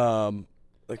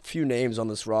 Like few names on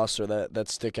this roster that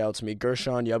stick out to me: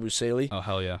 Gershon Yabusele. Oh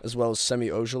hell yeah! As well as Semi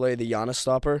Ojeleye, the Giannis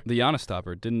stopper. The Giannis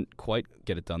stopper didn't quite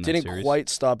get it done. Didn't quite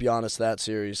stop Giannis that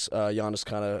series. Giannis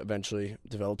kind of eventually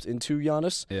developed into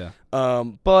Giannis. Yeah.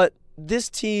 But this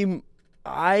team,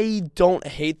 I don't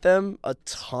hate them a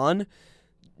ton,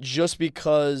 just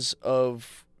because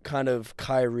of kind of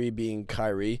Kyrie being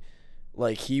Kyrie.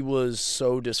 Like, he was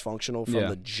so dysfunctional from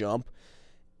the jump.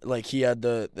 Like, he had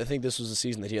I think this was the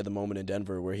season that he had the moment in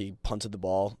Denver where he punted the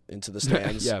ball into the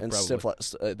stands. And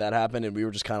that happened, and we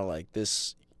were just kind of like,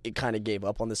 it kind of gave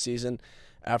up on the season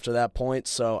after that point.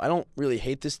 So I don't really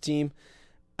hate this team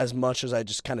as much as I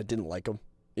just kind of didn't like them.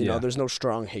 You Yeah. know, there's no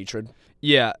strong hatred.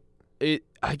 Yeah,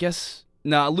 I guess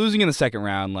losing in the second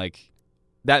round, like,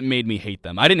 that made me hate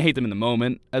them. I didn't hate them in the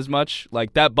moment as much.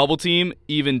 Like, that bubble team,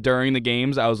 even during the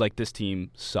games, I was like, this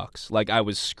team sucks. Like, I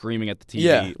was screaming at the TV.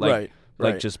 Yeah, like,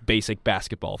 right. just basic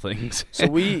basketball things. So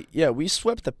we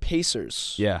swept the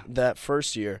Pacers. Yeah. That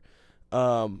first year.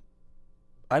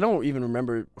 I don't even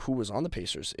remember who was on the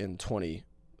Pacers in 20.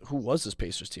 Who was this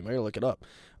Pacers team? I gotta look it up.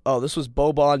 Oh, this was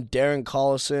Boban, Darren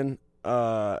Collison,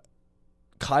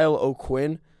 Kyle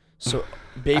O'Quinn, so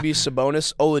Baby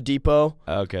Sabonis, Oladipo,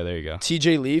 Okay, there you go.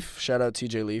 TJ Leaf. Shout out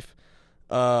TJ Leaf.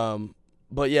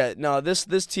 But yeah, no, this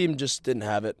team just didn't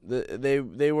have it.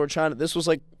 They were trying to. This was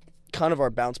like kind of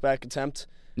our bounce back attempt.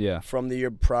 Yeah. From the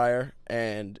year prior,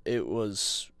 and it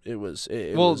was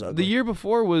ugly. The year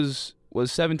before was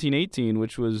 17-18,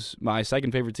 which was my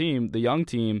second favorite team, the young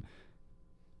team.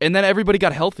 And then everybody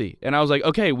got healthy, and I was like,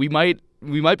 okay, we might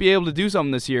be able to do something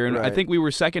this year. And I think we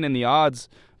were second in the odds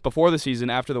before the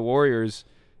season after the Warriors.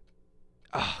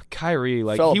 Kyrie,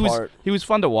 like, Fell apart. he was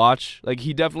fun to watch. Like,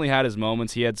 he definitely had his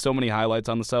moments. He had so many highlights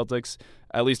on the Celtics,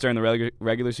 at least during the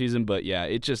regular season. But yeah,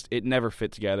 it never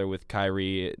fit together with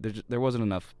Kyrie. There wasn't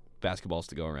enough basketballs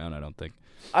to go around, I don't think.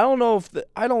 I don't know if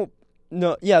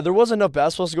No, yeah, there wasn't enough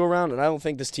basketballs to go around, and I don't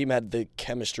think this team had the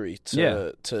chemistry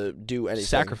to do anything.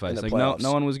 Sacrifice. In the like playoffs.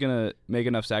 no one was gonna make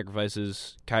enough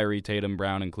sacrifices. Kyrie, Tatum,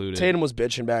 Brown included. Tatum was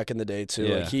bitching back in the day too.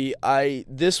 Yeah. Like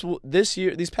this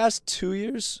year, these past 2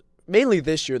 years, mainly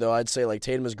this year though, I'd say like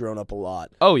Tatum has grown up a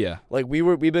lot. Oh yeah. Like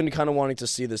we've been kind of wanting to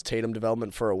see this Tatum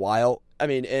development for a while. I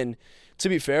mean, and to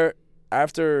be fair,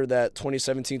 after that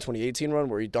 2017-2018 run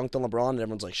where he dunked on LeBron and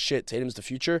everyone's like, shit, Tatum's the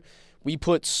future. We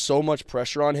put so much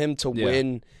pressure on him to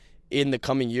win in the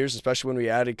coming years, especially when we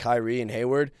added Kyrie and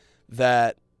Hayward,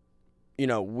 that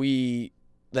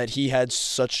that he had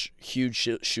such huge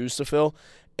shoes to fill,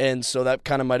 and so that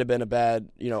kind of might have been a bad,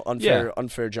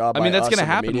 unfair job. I mean, that's going to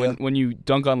happen when you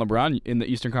dunk on LeBron in the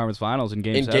Eastern Conference Finals in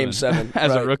Game 7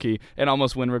 as a rookie and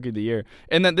almost win Rookie of the Year.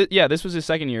 And then this was his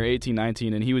second year,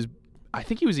 18-19, and I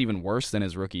think he was even worse than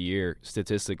his rookie year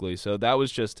statistically. So that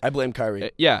was just I blame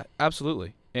Kyrie. Yeah,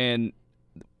 absolutely. And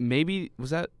maybe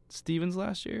was that Stevens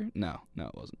last year? No,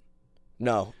 it wasn't.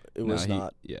 No, it was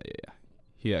not. Yeah.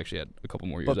 He actually had a couple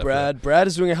more years. But Brad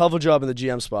is doing a hell of a job in the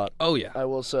GM spot. Oh yeah, I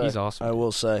will say he's awesome. I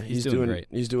will say he's doing great.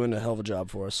 He's doing a hell of a job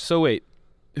for us. So wait,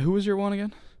 who was your one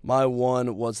again? My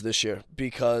one was this year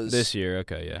because this year.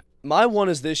 Okay, yeah. My one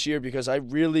is this year because I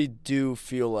really do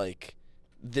feel like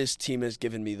this team has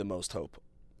given me the most hope.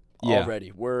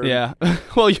 Already. Well,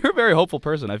 you're a very hopeful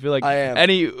person. I feel like I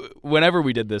am. Whenever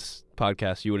we did this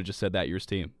podcast, you would have just said that your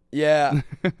team. Yeah,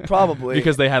 probably.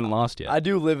 Because they hadn't lost yet. I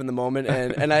do live in the moment,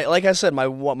 and I like I said, my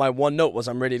one note was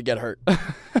I'm ready to get hurt.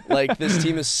 Like, this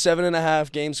team is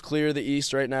 7.5 games clear of the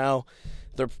East right now.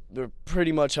 They're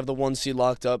pretty much have the 1 seed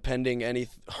locked up pending any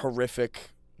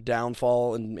horrific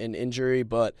downfall and injury,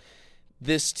 but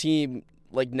this team,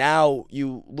 like, now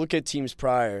you look at teams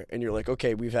prior and you're like,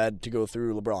 okay, we've had to go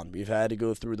through LeBron. We've had to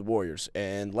go through the Warriors.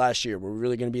 And last year, were we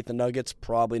really going to beat the Nuggets?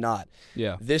 Probably not.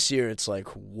 Yeah. This year, it's like,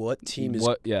 what team is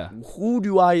who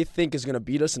do I think is going to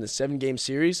beat us in a 7-game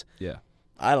series? Yeah.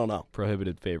 I don't know.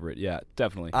 Prohibited favorite. Yeah,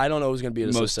 definitely. I don't know who's going to beat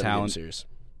us in a 7-game talent. series.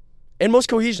 And most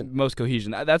cohesion. Most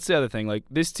cohesion. That's the other thing. Like,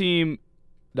 this team,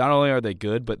 not only are they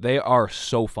good, but they are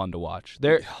so fun to watch.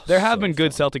 There have been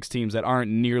good Celtics teams that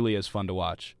aren't nearly as fun to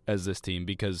watch as this team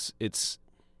because it's,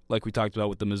 like we talked about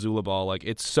with the Missoula ball, like,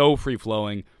 it's so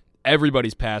free-flowing.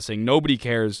 Everybody's passing. Nobody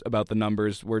cares about the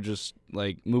numbers. We're just,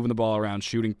 like, moving the ball around,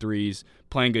 shooting threes,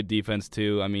 playing good defense,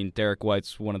 too. I mean, Derek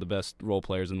White's one of the best role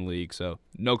players in the league, so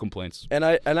no complaints. And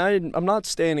I'm not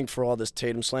standing for all this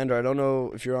Tatum slander. I don't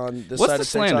know if you're on this What's side the of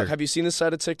TikTok. slander? Have you seen this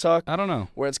side of TikTok? I don't know.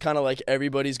 Where it's kind of like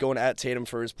everybody's going at Tatum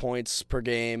for his points per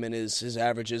game and his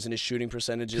averages and his shooting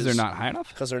percentages. Because they're not high enough?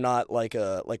 Because they're not like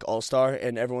all-star,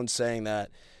 and everyone's saying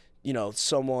that,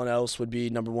 someone else would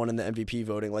be number one in the MVP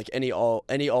voting. Like any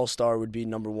all-star would be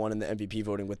number one in the MVP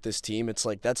voting with this team. It's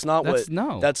like that's not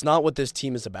what this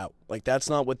team is about. Like, that's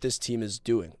not what this team is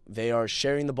doing. They are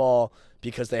sharing the ball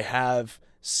because they have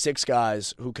 6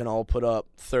 guys who can all put up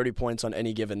 30 points on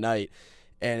any given night,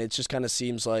 and it just kind of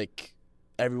seems like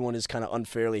everyone is kind of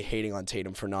unfairly hating on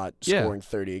Tatum for not scoring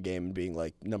 30 a game and being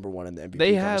like number one in the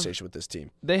MVP conversation with this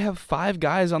team. They have 5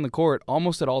 guys on the court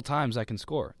almost at all times that can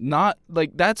score. Not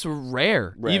like that's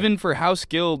rare, even for how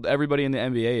skilled everybody in the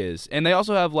NBA is. And they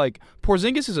also have, like,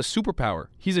 Porzingis is a superpower.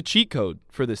 He's a cheat code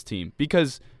for this team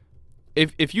because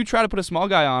if you try to put a small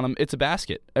guy on him, it's a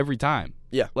basket every time.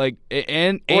 Yeah. Like,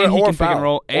 and he can pick and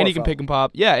roll, and he can pick and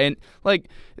pop. Yeah, and, like,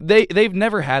 they've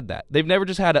never had that. They've never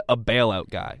just had a bailout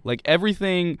guy. Like,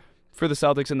 everything for the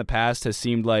Celtics in the past has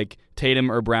seemed like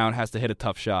Tatum or Brown has to hit a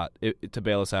tough shot to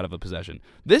bail us out of a possession.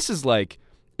 This is like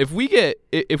if we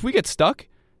get stuck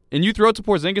and you throw it to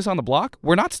Porzingis on the block,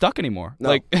 we're not stuck anymore. No.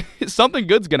 Like something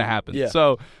good's gonna happen. Yeah.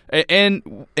 So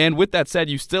and with that said,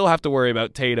 you still have to worry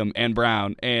about Tatum and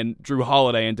Brown and Drew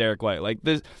Holiday and Derek White. Like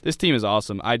this team is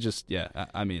awesome. I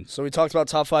mean. So we talked about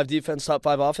top 5 defense, top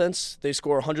 5 offense. They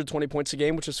score 120 points a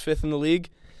game, which is 5th in the league,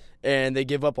 and they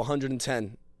give up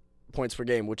 110 points per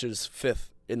game, which is 5th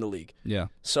in the league. Yeah.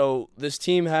 So this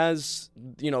team has,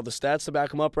 the stats to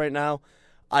back them up right now.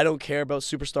 I don't care about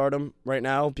superstardom right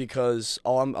now because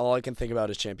all I can think about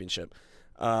is championship.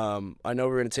 I know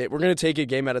we're gonna take a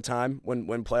game at a time when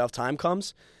playoff time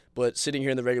comes. But sitting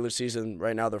here in the regular season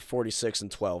right now, they're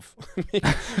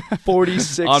 46-12.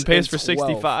 46 on pace for 12.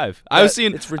 65. I was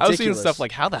seeing stuff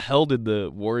like, how the hell did the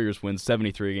Warriors win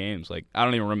 73 games? Like, I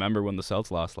don't even remember when the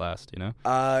Celtics lost last.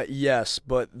 Yes,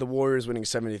 but the Warriors winning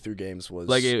 73 games was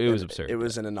like it was absurd. It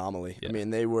was an anomaly. Yeah. I mean,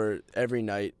 they were every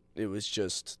night. It was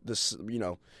just this,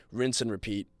 rinse and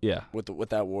repeat. Yeah. With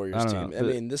that Warriors team. Know. I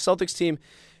mean, the Celtics team,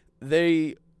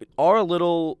 they are a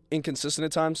little inconsistent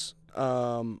at times.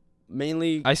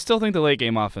 Mainly, I still think the late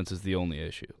game offense is the only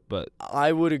issue, but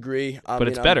I would agree.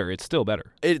 It's better. It's still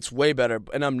better. It's way better,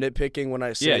 and I'm nitpicking when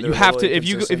I say yeah. You have to if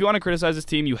you want to criticize this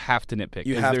team, you have to nitpick.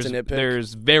 You have to nitpick.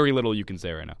 There's very little you can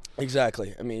say right now.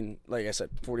 Exactly. I mean, like I said,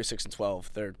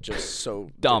 46-12. They're just so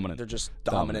dominant. They're just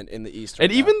dominant in the East.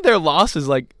 And even their losses,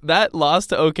 like that loss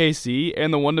to OKC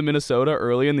and the one to Minnesota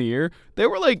early in the year, they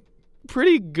were like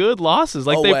pretty good losses.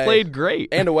 Like away. They played great.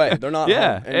 And away. They're not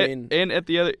yeah. home. And at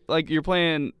the other, like you're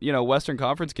playing, Western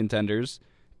Conference contenders,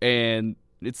 and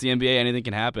it's the NBA. Anything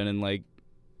can happen, and like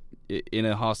in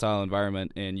a hostile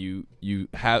environment, and you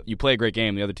play a great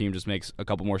game. The other team just makes a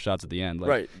couple more shots at the end. Like,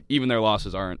 right. Even their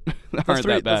losses aren't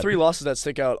that bad. The 3 losses that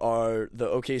stick out are the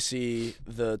OKC,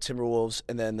 the Timberwolves,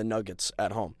 and then the Nuggets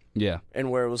at home. Yeah.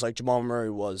 And where it was like Jamal Murray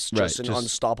was just an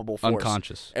unstoppable force.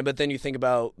 Unconscious. But then you think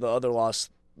about the other loss,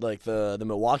 like the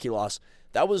Milwaukee loss,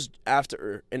 that was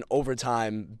after an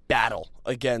overtime battle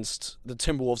against the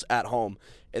Timberwolves at home.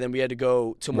 And then we had to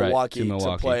go to Milwaukee,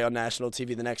 to play on national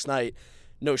TV the next night.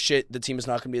 No shit, the team is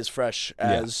not going to be as fresh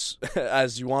as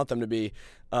as you want them to be,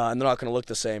 and they're not going to look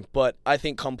the same. But I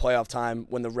think come playoff time,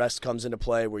 when the rest comes into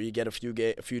play, where you get a few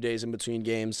days in between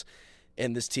games,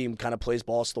 and this team kind of plays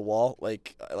balls to the wall,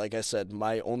 like I said,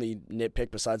 my only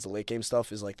nitpick besides the late game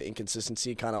stuff is like the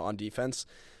inconsistency kind of on defense,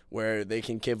 where they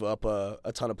can give up a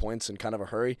ton of points in kind of a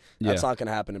hurry. That's not going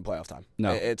to happen in playoff time.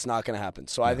 No. It's not going to happen.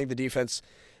 So I think the defense,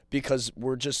 because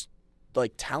we're just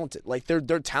like talented, like they're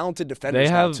talented defenders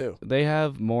now too. They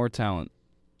have more talent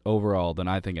overall than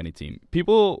I think any team.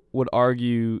 People would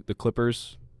argue the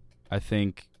Clippers. I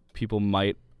think people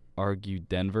might argue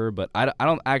Denver, but I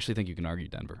don't actually think you can argue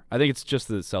Denver. I think it's just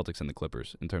the Celtics and the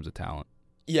Clippers in terms of talent.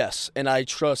 Yes, and I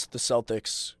trust the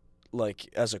Celtics like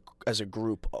as a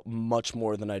group much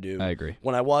more than I do. I agree.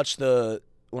 When I watch the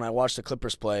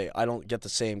Clippers play, I don't get the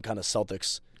same kind of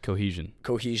Celtics cohesion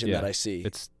that I see.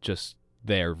 It's just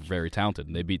they're very talented,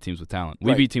 and they beat teams with talent. We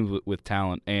Right. beat teams with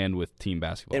talent and with team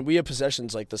basketball. And we have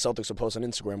possessions like the Celtics will post on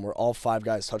Instagram where all 5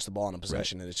 guys touch the ball in a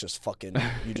possession, and it's just fucking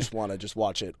you just want to just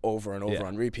watch it over and over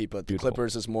on repeat. But the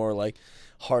Clippers is more like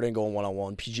Harden going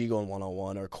one-on-one, PG going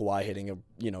one-on-one, or Kawhi hitting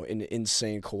an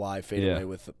insane Kawhi fadeaway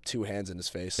with 2 hands in his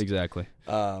face. Exactly.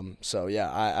 So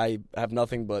yeah, I have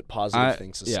nothing but positive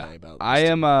things to say about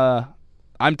this.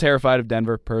 I'm terrified of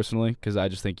Denver personally because I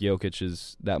just think Jokic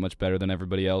is that much better than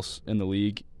everybody else in the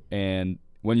league. And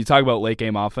when you talk about late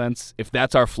game offense, if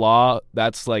that's our flaw,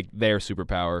 that's like their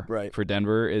superpower for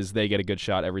Denver is they get a good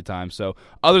shot every time. So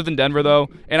other than Denver though,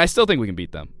 and I still think we can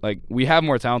beat them. Like we have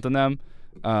more talent than them.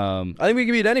 I think we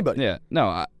can beat anybody. Yeah, no,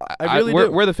 I really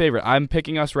do. We're the favorite. I'm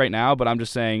picking us right now, but I'm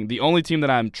just saying the only team that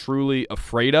I'm truly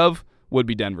afraid of would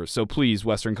be Denver. So please,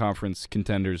 Western Conference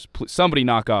contenders, somebody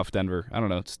knock off Denver. I don't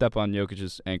know, step on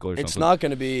Jokic's ankle or something. It's not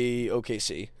going to be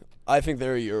OKC. I think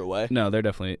they're a year away. No, they're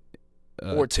definitely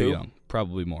or 2. Too young.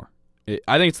 Probably more.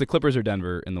 I think it's the Clippers or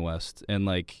Denver in the West, and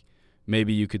like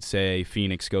maybe you could say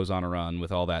Phoenix goes on a run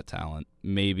with all that talent.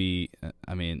 Maybe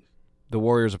the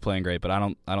Warriors are playing great, but I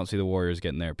don't see the Warriors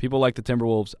getting there. People like the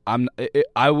Timberwolves.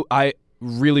 I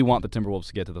really want the Timberwolves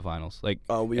to get to the finals. Like,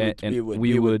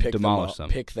 we would demolish them.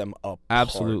 Pick them up.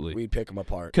 Absolutely, we'd pick them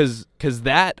apart. Because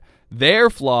their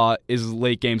flaw is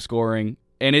late game scoring,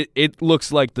 and it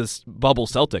looks like this bubble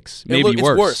Celtics. Maybe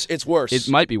worse. It's worse. It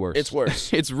might be worse. It's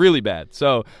worse. It's really bad.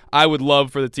 So I would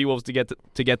love for the T-Wolves to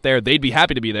get there. They'd be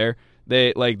happy to be there.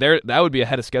 That would be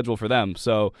ahead of schedule for them.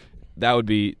 So that would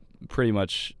be pretty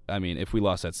much, if we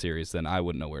lost that series, then I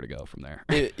wouldn't know where to go from there.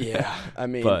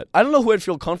 But I don't know who I'd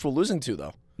feel comfortable losing to,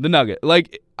 though. The Nuggets.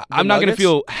 Like, I'm not going to Nuggets?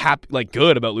 feel happy, like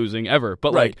good about losing ever,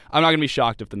 but Right. like I'm not going to be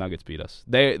shocked if the Nuggets beat us.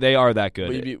 They are that good.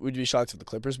 Would you be shocked if the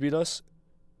Clippers beat us?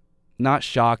 Not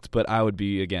shocked, but I would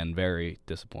be again very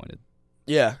disappointed.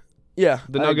 Yeah. The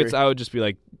I Nuggets, agree. I would just be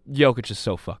like, Jokic is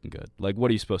so fucking good. Like, what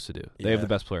are you supposed to do? They have Yeah. the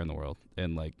best player in the world,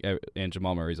 and and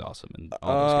Jamal Murray's awesome, and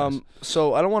all those guys.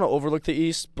 So I don't want to overlook the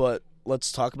East, but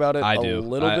let's talk about it I a do.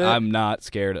 little bit. I'm not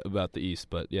scared about the East,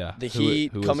 but yeah. The Who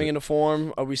Heat is coming it? into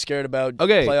form. Are we scared about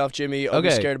Okay. playoff Jimmy? Are we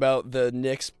Okay. scared about the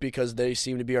Knicks because they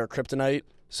seem to be our kryptonite in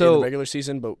So the regular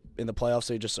season, but in the playoffs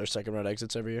they just are second round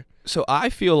exits every year? So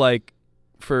I feel like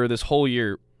for this whole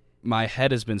year, my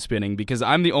head has been spinning because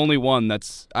I'm the only one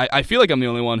I feel like I'm the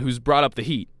only one who's brought up the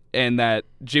Heat and that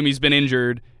Jimmy's been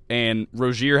injured and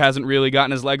Rozier hasn't really gotten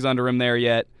his legs under him there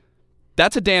yet.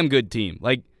 That's a damn good team.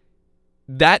 Like,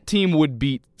 that team would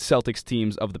beat Celtics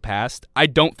teams of the past. I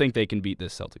don't think they can beat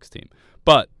this Celtics team.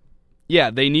 But, yeah,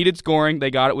 they needed scoring. They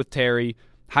got it with Terry.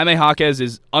 Jaime Jaquez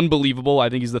is unbelievable. I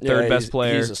think he's the third best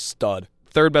player. He's a stud.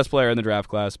 Third best player in the draft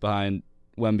class behind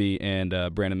Wemby and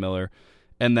Brandon Miller.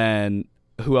 And then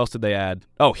who else did they add?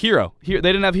 Oh, Hero. They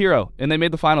didn't have Hero, and they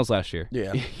made the finals last year.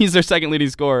 Yeah. He's their second leading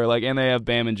scorer. Like, and they have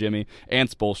Bam and Jimmy and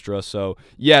Spoelstra. So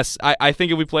yes, I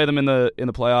think if we play them in the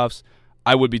playoffs,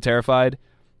 I would be terrified,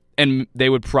 and they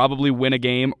would probably win a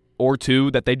game or two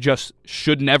that they just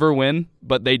should never win,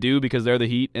 but they do because they're the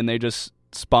Heat and they just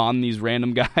spawn these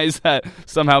random guys that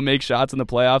somehow make shots in the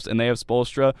playoffs, and they have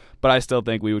Spoelstra. But I still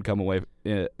think we would come away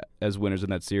as winners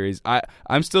in that series.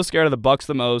 I'm still scared of the Bucks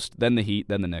the most, then the Heat,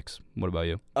 then the Knicks. What about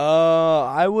you?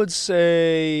 I would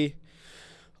say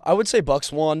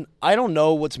Bucks won. I don't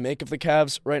know what to make of the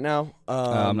Cavs right now.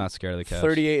 I'm not scared of the Cavs.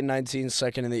 38-19,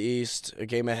 second in the East, a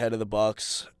game ahead of the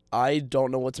Bucks. I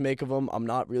don't know what to make of them. I'm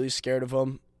not really scared of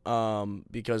them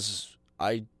because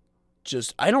I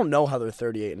don't know how they're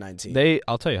 38-19.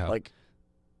 I'll tell you how. Like,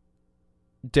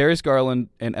 Darius Garland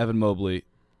and Evan Mobley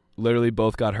literally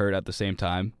both got hurt at the same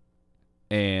time,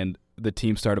 and the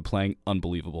team started playing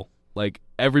unbelievable. Like,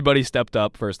 everybody stepped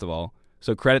up, first of all,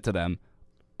 so credit to them.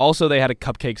 Also, they had a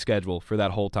cupcake schedule for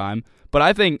that whole time. But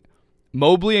I think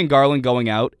Mobley and Garland going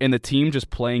out and the team just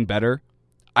playing better,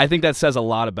 I think that says a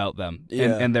lot about them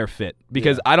and their fit.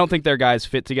 Because I don't think their guys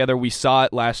fit together. We saw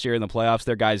it last year in the playoffs.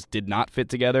 Their guys did not fit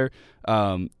together.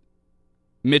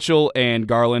 Mitchell and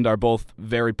Garland are both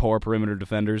very poor perimeter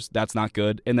defenders. That's not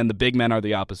good. And then the big men are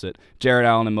the opposite. Jarrett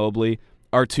Allen and Mobley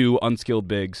are two unskilled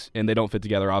bigs, and they don't fit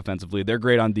together offensively. They're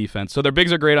great on defense. So their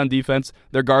bigs are great on defense.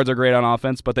 Their guards are great on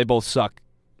offense, but they both suck,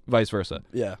 vice versa.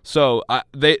 yeah. So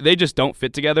they just don't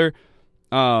fit together,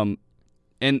 and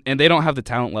they don't have the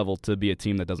talent level to be a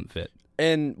team that doesn't fit.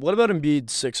 And what about Embiid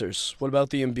Sixers? What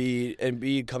about the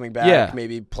Embiid coming back, Yeah.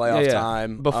 maybe playoff Yeah.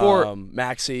 time? Before-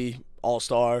 Maxey,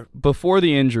 All-Star. Before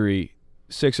the injury,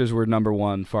 Sixers were number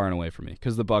one far and away for me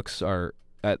because the Bucks are,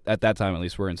 at that time at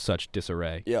least, were in such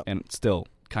disarray. Yep. And still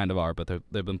kind of are, but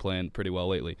they've been playing pretty well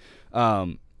lately.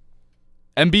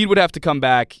 Embiid would have to come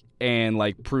back and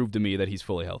like prove to me that he's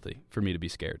fully healthy for me to be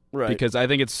scared. Right. Because I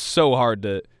think it's so hard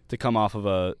to come off of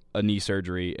a knee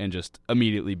surgery and just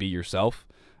immediately be yourself.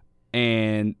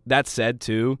 And that said,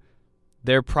 too,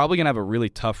 they're probably going to have a really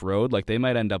tough road. Like, they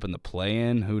might end up in the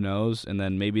play-in, who knows? And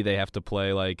then maybe they have to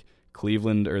play, like,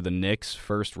 Cleveland or the Knicks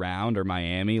first round or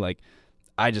Miami. Like,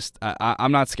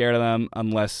 I'm not scared of them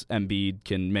unless Embiid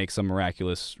can make some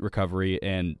miraculous recovery.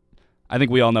 And I think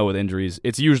we all know with injuries,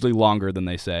 it's usually longer than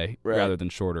they say rather than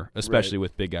shorter, especially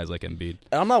with big guys like Embiid.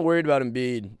 And I'm not worried about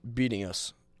Embiid beating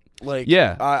us. Like,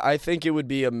 Yeah. I think it would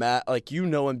be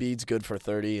Embiid's good for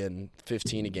 30 and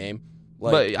 15 a game.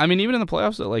 Like, But, I mean, even in the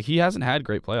playoffs, though, like, he hasn't had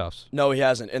great playoffs. no, he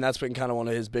hasn't, and that's been kind of one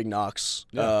of his big knocks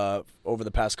over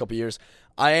the past couple years.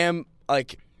 They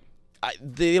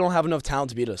don't have enough talent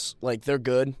to beat us. Like, they're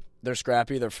good, they're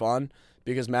scrappy, they're fun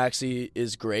because Maxey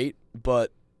is great,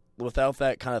 but without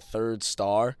that kind of third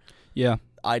star, Yeah.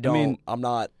 I don't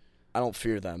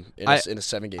fear them in a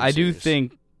 7-game I do series.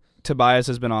 think Tobias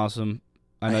has been awesome.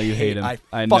 I know you hate him. I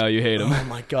fuck- know you hate him. Oh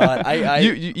my god,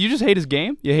 You just hate his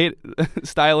game? You hate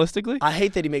stylistically? I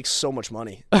hate that he makes so much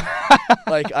money.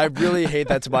 Like, I really hate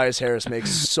that Tobias Harris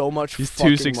makes so much He's fucking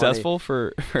too successful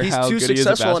for He's how too good he is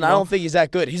at successful, and I basketball? don't think he's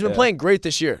that good. He's been playing great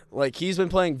this year. Like, he's been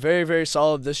playing very, very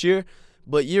solid this year.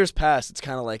 But years past, it's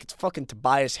kind of like, it's fucking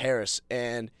Tobias Harris.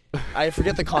 And I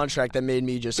forget the contract that made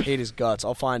me just hate his guts.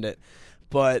 I'll find it.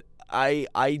 But I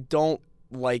don't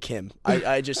like him.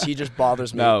 He just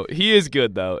bothers me. No, he is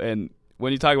good, though. And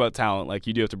when you talk about talent, like,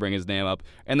 you do have to bring his name up.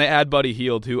 And they add Buddy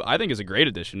Hield, who I think is a great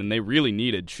addition, and they really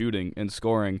needed shooting and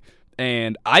scoring.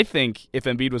 And I think if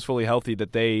Embiid was fully healthy,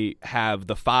 that they have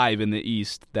the 5 in the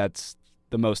East that's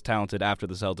the most talented after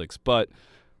the Celtics. But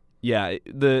yeah,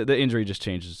 the injury just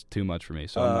changes too much for me,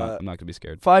 so I'm not gonna be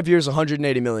scared. 5 years,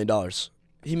 $180 million.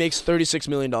 He makes $36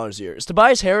 million a year. Is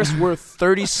Tobias Harris worth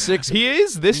 $36 He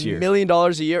is this year. million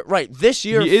dollars a year? Right. This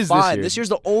year, He is fine. this year. Year's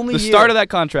the only The year. start of that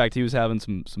contract, he was having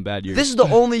some bad years. This is the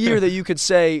only year that you could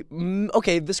say,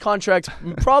 okay, this contract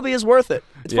probably is worth it.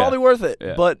 It's probably worth it.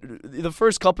 Yeah. But the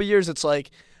first couple years, it's like,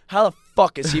 how the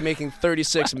fuck is he making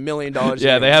 $36 million a year?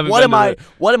 Yeah, they haven't What been am to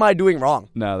What am I doing wrong?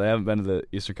 No, they haven't been to the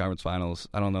Eastern Conference Finals.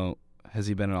 I don't know. Has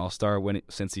he been an All-Star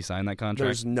since he signed that contract?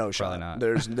 There's no Probably shot. not.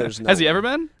 There's no. Has he way. ever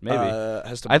been? Maybe. I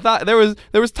I thought there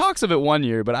was talks of it one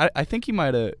year, but I think he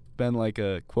might have been like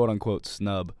a quote-unquote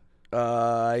snub.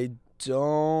 I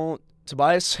don't.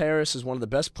 Tobias Harris is one of the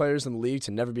best players in the league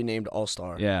to never be named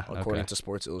All-Star. Yeah, according okay. to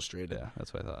Sports Illustrated. Yeah,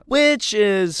 that's what I thought. Which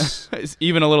is Is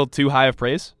even a little too high of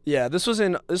praise? yeah. This was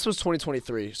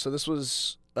 2023. So this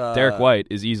was Derek White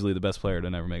is easily the best player to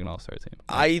never make an All-Star team.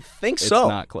 I think It's so.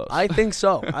 not close. I think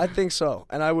so. I think so.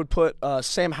 And I would put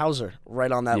Sam Hauser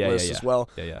right on that list as well.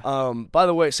 Yeah. By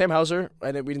the way, Sam Hauser,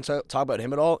 I think we didn't talk about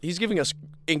him at all. He's giving us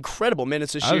incredible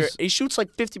minutes this year. He shoots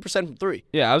like 50% from three.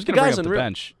 Yeah, I was going to bring guy's up the unreal.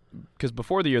 bench because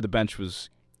before the year, the bench was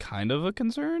kind of a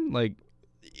concern. Like,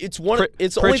 It's one.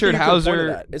 It's the only thing Pritchard, you could have pointed Hauser-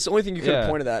 at. It's the only thing you could have Yeah.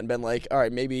 pointed at and been like, all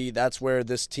right, maybe that's where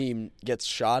this team gets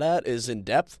shot at is in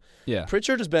depth. yeah,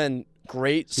 Pritchard has been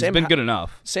great. he's been good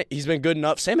enough. He's been good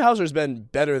enough. Sam Hauser's been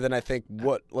better than I think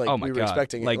what Oh my we were God.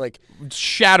 expecting. Like,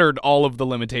 shattered all of the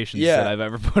limitations Yeah. that I've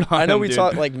ever put on I know him, we dude.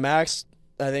 talked like Max.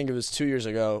 I think it was 2 years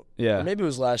ago. Yeah. Or maybe it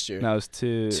was last year. No, it was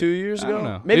 2 years I ago. don't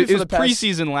know. Maybe it for was the past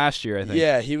preseason last year, I think.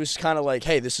 Yeah, he was kind of like,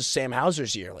 hey, this is Sam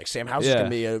Hauser's year. Like Sam Hauser's Yeah. gonna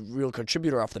be a real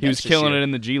contributor off the bench. He was this killing year. it in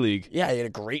the G League Yeah, he had a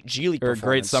great G League or a great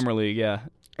performance. summer league. Yeah,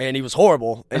 And he was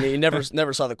horrible, and he never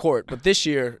saw the court. But this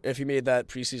year, if he made that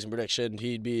preseason prediction,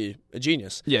 he'd be a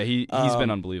genius. yeah. He's been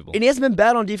unbelievable. And he hasn't been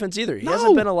bad on defense either. He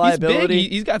hasn't been a liability. He's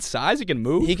big. He's got size. He can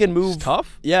move. He can move. He's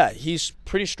tough. Yeah, he's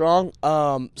pretty strong.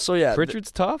 So yeah,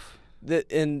 Pritchard's tough.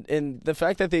 and the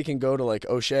fact that they can go to like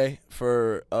O'Shea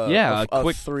for A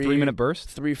quick 3 3-minute burst.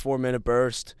 3-4 minute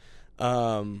burst.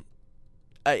 Al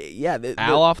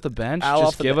off the bench. Al Just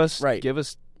off the give bench, us right. give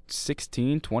us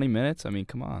 16, 20 minutes. I mean,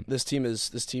 come on. This team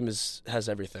has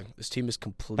everything. This team is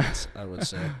complete. I would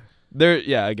say.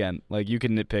 Again, like you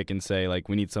can nitpick and say like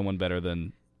we need someone better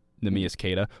than Neemias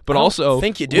Queta, but also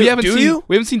think you do. We haven't Do seen you?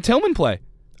 we haven't seen Tillman play.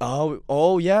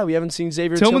 Oh yeah, we haven't seen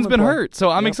Xavier. Tillman's been play. hurt,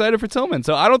 so I'm Yep. excited for Tillman.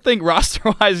 So I don't think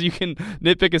roster-wise you can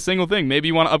nitpick a single thing. Maybe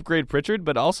you want to upgrade Pritchard,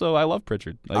 but also I love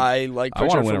Pritchard. I like I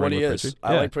wanna Pritchard win for a what ring he with is. Pritchard.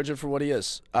 I Yeah. like Pritchard for what he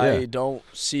is. Yeah. I don't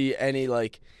see any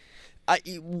like.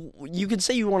 You can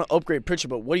say you want to upgrade Pritchard,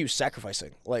 but what are you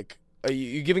sacrificing? Like, are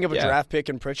you giving up a Yeah. draft pick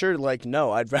in Pritchard? Like,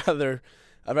 no, I'd rather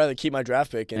keep my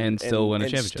draft pick And still win a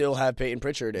championship. still have Peyton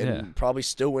Pritchard and probably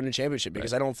still win a championship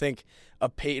because I don't think a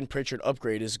Peyton Pritchard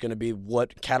upgrade is going to be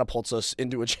what catapults us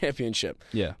into a championship.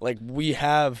 Yeah. Like we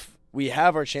have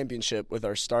our championship with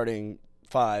our starting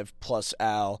 5 plus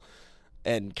Al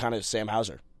and kind of Sam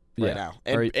Hauser right Yeah. now,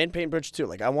 Are and Peyton Pritchard too.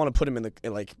 Like I want to put him in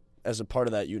as a part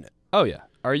of that unit. Oh yeah.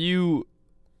 Are you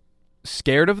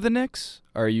scared of the Knicks?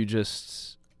 Are you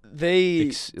just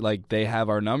They they have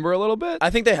our number a little bit? I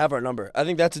think they have our number. I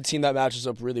think that's a team that matches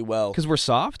up really well. Because we're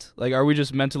soft? Like, are we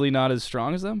just mentally not as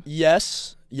strong as them?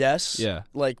 Yes. Yeah.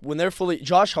 Like when they're fully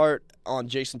Josh Hart on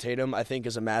Jason Tatum, I think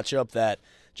is a matchup that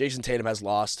Jason Tatum has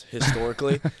lost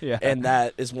historically. Yeah. And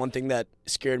that is one thing that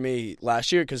scared me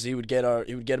last year because he would get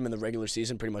him in the regular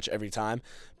season pretty much every time.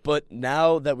 But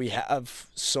now that we have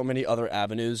so many other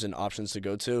avenues and options to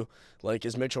go to, like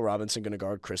is Mitchell Robinson going to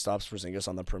guard Kristaps Porzingis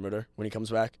on the perimeter when he comes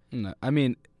back? No, I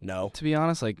mean, No. to be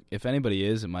honest, like if anybody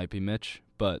is, it might be Mitch,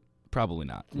 but probably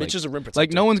not. Mitch is a rim protector.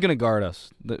 Like no one's gonna guard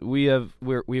us. We have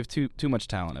too much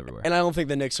talent everywhere. And I don't think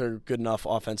the Knicks are good enough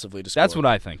offensively to score. That's what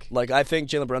I think. Like, I think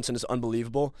Jalen Brunson is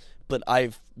unbelievable, but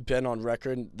I've been on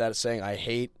record that saying I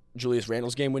hate Julius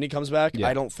Randle's game when he comes back. Yeah.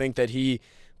 I don't think that he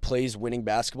plays winning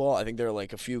basketball. I think there are,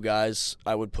 like, a few guys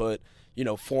I would put,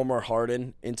 former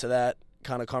Harden into that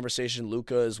kind of conversation,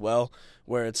 Luka as well,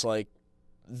 where it's like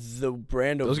the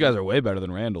brand of... Those guys are way better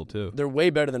than Randall, too. They're way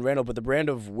better than Randle, but the brand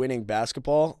of winning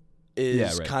basketball is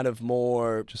Yeah, right. kind of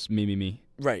more... Just me.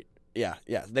 Right. Yeah.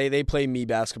 They play me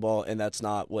basketball, and that's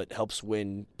not what helps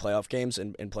win playoff games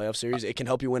and playoff series. It can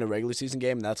help you win a regular season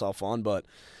game, and that's all fun, but...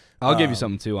 I'll give you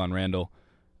something, too, on Randall.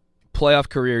 Playoff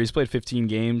career, he's played 15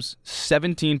 games,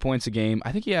 17 points a game.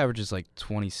 I think he averages like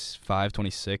 25,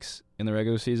 26 in the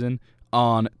regular season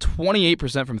on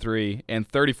 28% from 3 and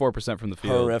 34% from the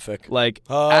field. Horrific. Like,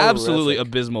 Horrific. absolutely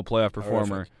abysmal playoff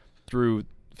performer through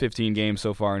 15 games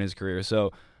so far in his career.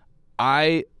 So,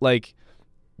 I, like,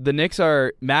 the Knicks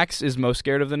are Max is most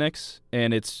scared of the Knicks,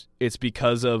 and it's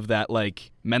because of that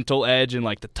like mental edge and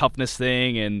like the toughness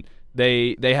thing, and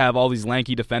they have all these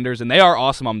lanky defenders, and they are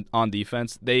awesome on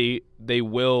defense. They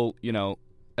will,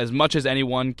 as much as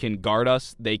anyone can guard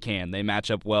us, they can. They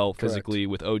match up well physically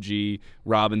with OG,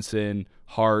 Robinson,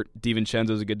 Hart,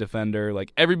 DiVincenzo's a good defender.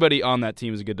 Like everybody on that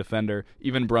team is a good defender.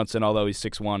 Even Brunson, although he's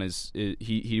 6'1",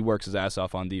 he works his ass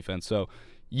off on defense. So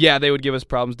yeah, they would give us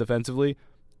problems defensively.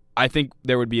 I think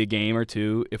there would be a game or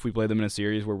two if we play them in a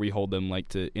series where we hold them like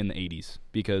to in the 80s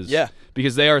because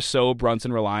they are so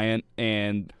Brunson reliant,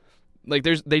 and like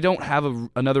they don't have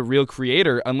another real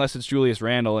creator unless it's Julius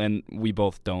Randle, and we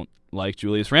both don't like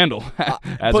Julius Randle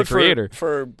as a creator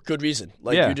for good reason.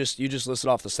 Like you just listed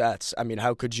off the stats. I mean,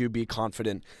 how could you be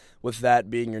confident with that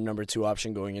being your number 2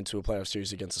 option going into a playoff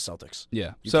series against the Celtics?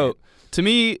 Yeah. So to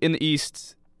me in the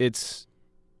East, it's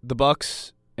the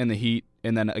Bucks and the Heat,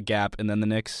 and then a gap, and then the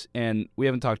Knicks. And we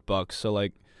haven't talked Bucks, so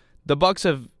like the Bucks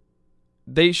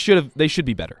they should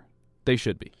be better. They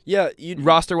should be. Yeah,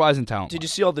 roster wise and talent. Did you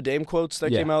see all the Dame quotes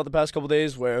that came out the past couple of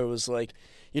days where it was like,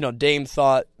 Dame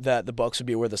thought that the Bucks would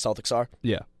be where the Celtics are.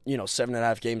 Yeah.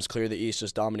 7.5 games clear of the East,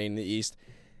 just dominating the East.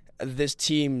 This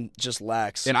team just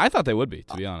lacks. And I thought they would be,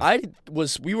 to be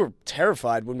honest. We were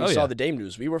terrified when we saw the Dame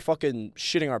news. We were fucking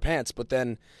shitting our pants, but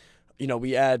then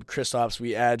we add Kristaps,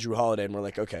 we add Drew Holiday, and we're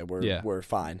like, okay, we're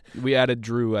fine. We added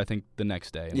Drew, I think, the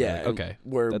next day. Yeah, okay,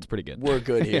 that's pretty good. We're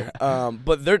good here.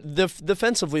 But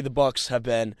defensively, the Bucks have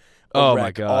been a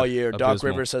wreck all year. Abysmal. Doc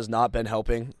Rivers has not been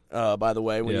helping. By the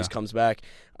way, when he comes back,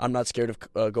 I'm not scared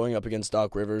of going up against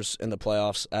Doc Rivers in the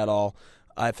playoffs at all.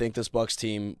 I think this Bucks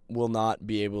team will not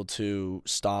be able to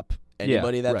stop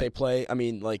anybody that they play. I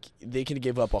mean, like, they can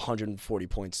give up 140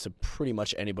 points to pretty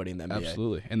much anybody in the NBA.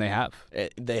 Absolutely, and they have.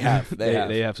 They have.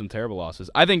 They have some terrible losses.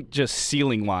 I think just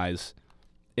ceiling-wise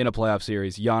in a playoff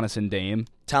series, Giannis and Dame.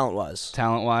 Talent-wise.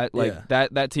 Like,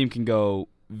 that team can go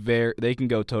they can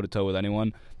go toe-to-toe with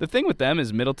anyone. The thing with them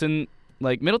is Middleton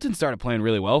started playing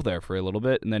really well there for a little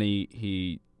bit, and then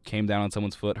he came down on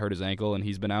someone's foot, hurt his ankle, and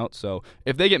he's been out. So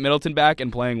if they get Middleton back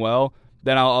and playing well,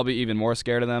 then I'll be even more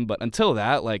scared of them. But until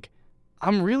that, like,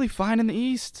 I'm really fine in the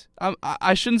East.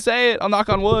 I shouldn't say it. I'll knock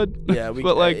on wood. Yeah,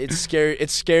 but like it's scary.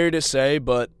 It's scary to say,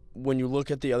 but when you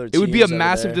look at the other teams, it would be a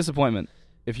massive disappointment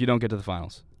if you don't get to the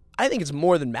finals. I think it's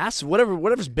more than massive.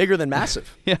 Whatever's bigger than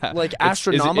massive. Yeah, like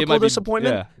astronomical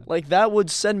disappointment. Yeah. Like that would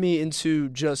send me into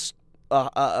just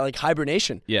like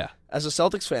hibernation. Yeah. As a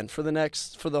Celtics fan for the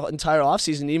entire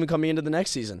offseason, even coming into the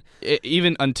next season.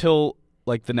 Even until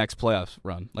like the next playoffs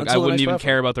run. Like I wouldn't even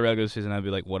care about the regular season. I'd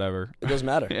be like, whatever. It doesn't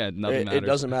matter. Yeah, nothing matters. It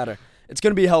doesn't matter. It's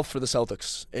going to be health for the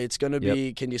Celtics. It's going to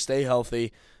be, can you stay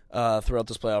healthy throughout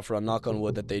this playoff run? Knock on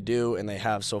wood that they do, and they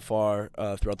have so far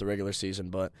throughout the regular season.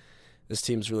 But this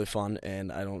team's really fun,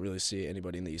 and I don't really see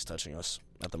anybody in the East touching us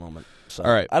at the moment. So,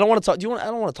 all right. I don't want to talk. I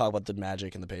don't want to talk about the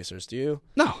Magic and the Pacers. Do you?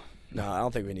 No, I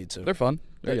don't think we need to. They're fun.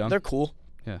 They're young. They're cool.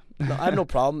 Yeah, no, I have no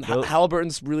problem.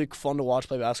 Halliburton's really fun to watch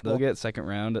play basketball. They'll get second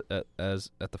round at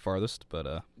the farthest,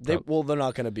 but they're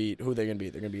not going to beat who they're going to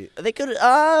beat. They're going to beat. They could.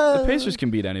 The Pacers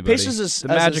can beat anybody. Pacers the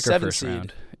Magic are first seed.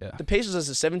 Round. Yeah. The Pacers as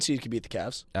a 7 seed could beat the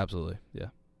Cavs. Absolutely. Yeah.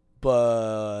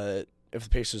 But if the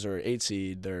Pacers are an 8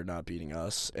 seed, they're not beating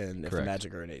us, and if Correct. the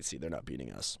Magic are an 8 seed, they're not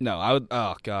beating us. No, I would.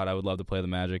 Oh God, I would love to play the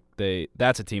Magic.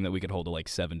 That's a team that we could hold to like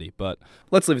 70. But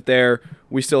let's leave it there.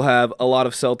 We still have a lot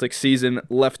of Celtics season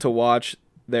left to watch.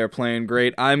 They're playing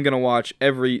great. I'm going to watch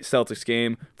every Celtics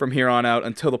game from here on out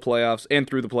until the playoffs and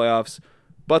through the playoffs.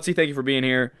 Butsy, thank you for being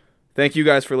here. Thank you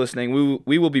guys for listening.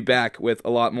 We will be back with a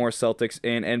lot more Celtics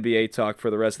and NBA talk for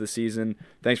the rest of the season.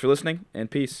 Thanks for listening, and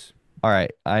peace. All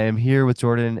right. I am here with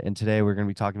Jordan, and today we're going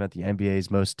to be talking about the NBA's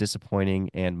most disappointing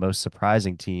and most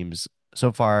surprising teams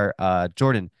so far.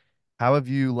 Jordan, how have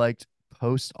you liked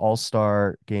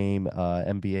post-All-Star game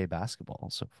NBA basketball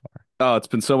so far? Oh, it's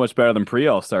been so much better than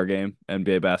pre-All-Star game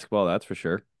NBA basketball, that's for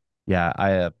sure. Yeah, I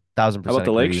 1,000% How about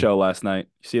the Lake Show last night?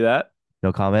 You see that?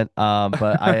 No comment.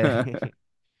 But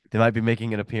they might be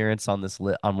making an appearance on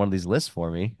on one of these lists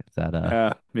for me.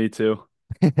 Yeah, me too.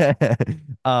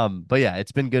 But yeah,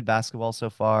 it's been good basketball so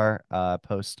far,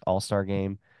 post All-Star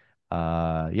game.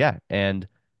 Yeah, and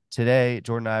today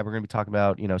Jordan and I we're gonna be talking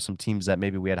about, some teams that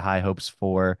maybe we had high hopes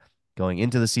for going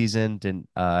into the season, didn't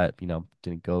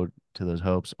go to those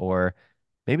hopes, or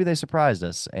maybe they surprised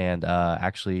us and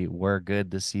actually were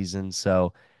good this season.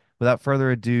 So without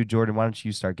further ado, Jordan, why don't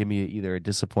you start? Give me either a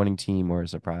disappointing team or a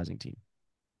surprising team.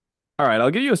 All right, I'll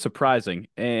give you a surprising,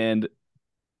 and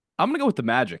I'm going to go with the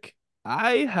Magic.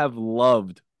 I have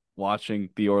loved watching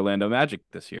the Orlando Magic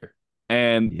this year.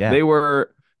 And Yeah. they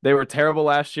were terrible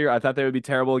last year. I thought they would be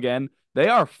terrible again. they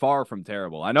are far from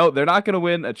terrible. I know they're not going to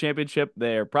win a championship.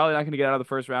 They're probably not going to get out of the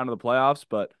first round of the playoffs,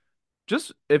 but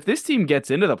just if this team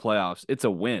gets into the playoffs, it's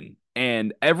a win.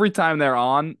 And every time they're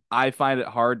on, I find it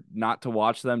hard not to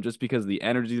watch them just because of the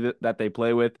energy that they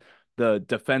play with, the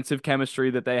defensive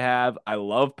chemistry that they have. I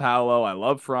love Paolo. I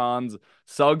love Franz.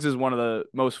 Suggs is one of the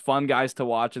most fun guys to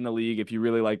watch in the league if you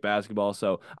really like basketball.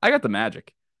 So I got the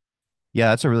Magic. Yeah,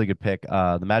 that's a really good pick.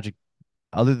 The Magic,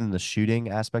 other than the shooting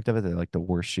aspect of it, they're like the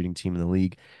worst shooting team in the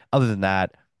league. Other than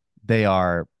that, they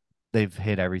are they've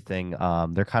hit everything.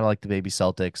 They're kind of like the baby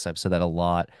Celtics. I've said that a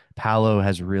lot. Paolo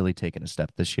has really taken a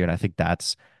step this year, and I think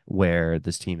that's where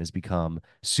this team has become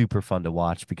super fun to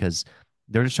watch because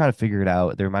they're just trying to figure it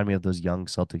out. They remind me of those young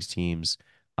Celtics teams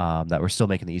that were still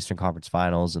making the Eastern Conference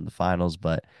Finals and the finals,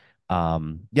 but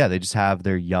yeah, they just have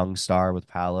their young star with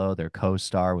Paolo, their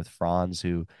co-star with Franz,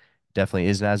 who definitely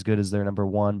isn't as good as their number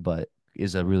one, but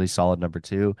is a really solid number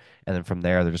two. And then from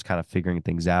there, they're just kind of figuring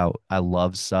things out. I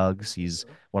love Suggs. He's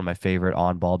one of my favorite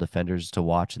on-ball defenders to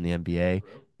watch in the NBA.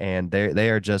 And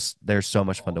they're so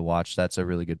much fun to watch. That's a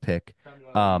really good pick.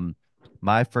 Um,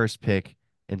 my first pick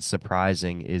in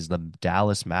surprising is the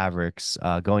Dallas Mavericks.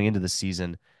 Going into the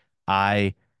season,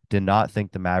 I did not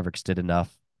think the Mavericks did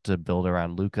enough to build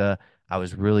around Luca. I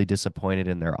was really disappointed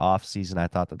in their offseason. I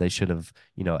thought that they should have,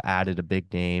 added a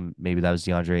big name. Maybe that was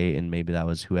DeAndre Ayton, maybe that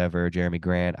was whoever, Jeremy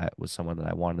Grant was someone that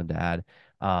I wanted them to add.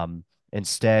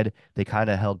 Instead, they kind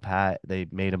of held pat. They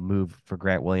made a move for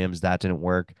Grant Williams. That didn't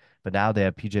work. But now they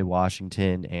have PJ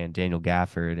Washington and Daniel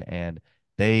Gafford, and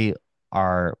they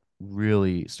are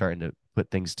really starting to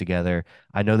put things together.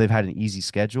 I know they've had an easy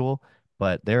schedule,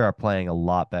 but they are playing a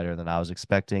lot better than I was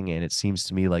expecting, and it seems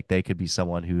to me like they could be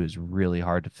someone who is really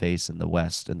hard to face in the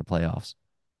West in the playoffs.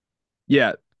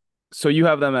 Yeah. So you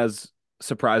have them as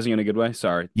surprising in a good way?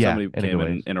 Sorry, Yeah, somebody in a good came way.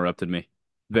 and interrupted me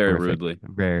very Horrific. rudely.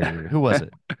 Very rude. Who was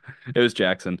it? It was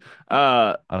Jackson.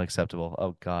 Uh Unacceptable.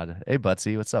 Oh God. Hey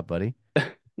Butsy, what's up, buddy?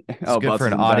 This is oh, good for Butts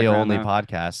is an in the audio background only now.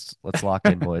 podcast. Let's lock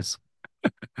in, boys.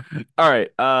 All right.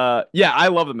 Yeah, I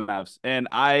love the Mavs, and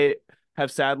I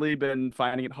have sadly been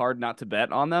finding it hard not to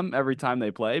bet on them every time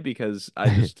they play because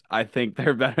I think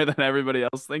they're better than everybody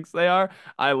else thinks they are.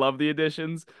 I love the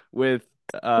additions with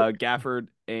Gafford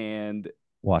and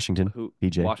Washington, who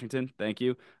PJ. Washington. Thank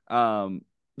you. Um,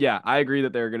 yeah, I agree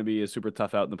that they're going to be a super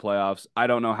tough out in the playoffs. I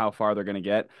don't know how far they're going to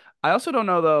get. I also don't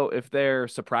know though if they're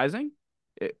surprising.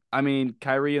 I mean,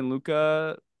 Kyrie and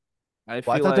Luca. I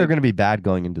Well, I feel thought they were going like to be bad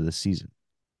going into the season.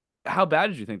 how bad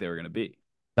did you think they were going to be?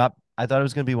 Not, I thought it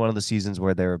was going to be one of the seasons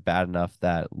where they were bad enough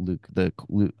that the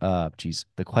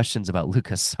questions about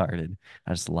Lucas started.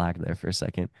 I just lagged there for a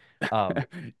second. Um,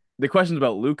 The questions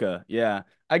about Luca, yeah,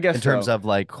 I in guess terms so. of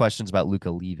like questions about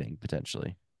Luca leaving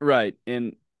potentially. Right,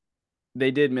 and they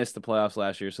did miss the playoffs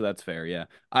last year, so that's fair. Yeah,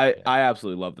 I Yeah. I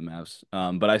absolutely love the Mavs,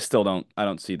 but I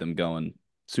don't see them going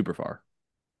super far.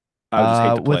 I would just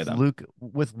hate to play them.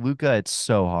 With Luca, it's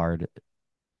so hard.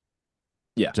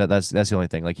 Yeah, That's the only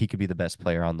thing. Like he could be the best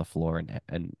player on the floor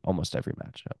in almost every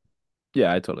matchup.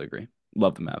 yeah, I totally agree.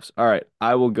 Love the Mavs. All right,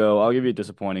 I will go. I'll give you a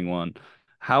disappointing one.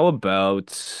 How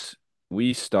about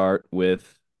we start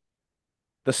with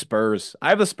the Spurs? I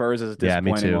have the Spurs as a Yeah,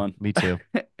 me disappointing too. one. Me too.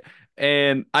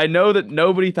 And I know that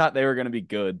nobody thought they were going to be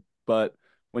good, but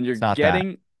when you're It's not that.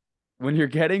 getting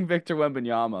Victor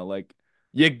Wembanyama, like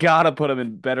you gotta put him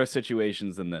in better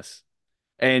situations than this.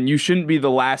 And you shouldn't be the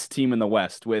last team in the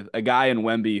West with a guy in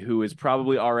Wemby who is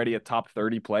probably already a top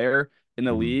 30 player in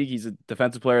the Mhm. league. He's a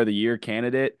defensive player of the year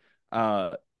candidate.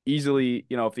 Uh, Easily,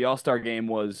 if the All-Star game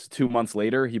was 2 months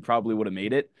later, he probably would have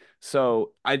made it.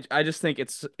 So I just think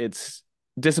it's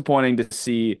disappointing to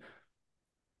see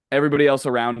everybody else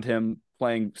around him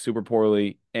playing super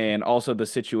poorly, and also the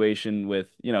situation with,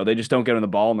 they just don't get him the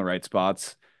ball in the right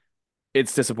spots.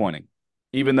 It's disappointing.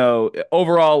 Even though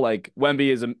overall, like Wemby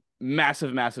is a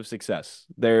massive, massive success.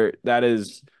 That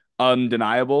is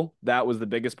undeniable. That was the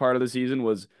biggest part of the season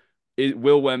was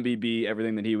will Wemby be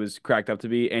everything that he was cracked up to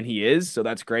be? And he is, so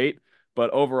that's great. But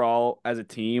overall, as a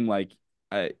team, like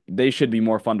they should be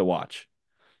more fun to watch.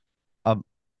 Um,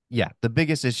 yeah, the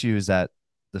biggest issue is that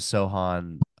the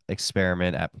Sohan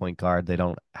experiment at point guard, they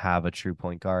don't have a true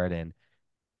point guard, and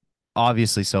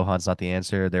obviously Sohan's not the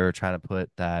answer. They were trying to put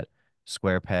that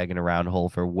square peg in a round hole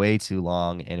for way too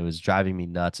long, and it was driving me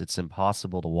nuts. It's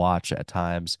impossible to watch at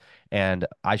times. And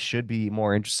I should be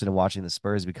more interested in watching the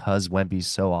Spurs because Wemby's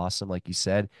so awesome, like you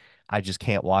said. I just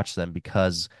can't watch them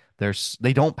because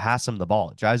they don't pass him the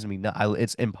ball. It drives me nuts.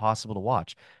 It's impossible to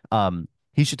watch.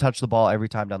 He should touch the ball every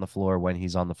time down the floor when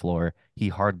he's on the floor. He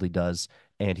hardly does,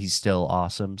 and he's still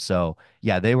awesome. So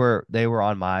yeah, they were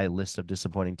on my list of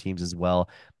disappointing teams as well.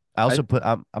 I I also put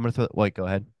I'm gonna throw wait, go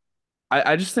ahead.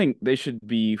 I just think they should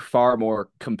be far more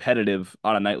competitive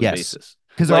on a nightly Yes, basis.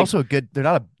 because they're Like also good. They're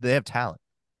not a. They have talent.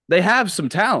 they have some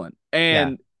talent. Yeah,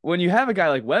 And when you have a guy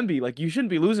like Wemby, like you shouldn't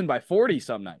be losing by 40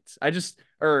 some nights. I just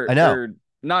I know. or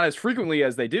not as frequently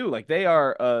as they do. Like they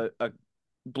are a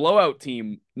blowout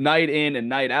team night in and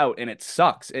night out, and it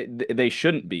sucks. They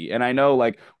shouldn't be. And I know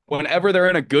like whenever they're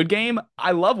in a good game,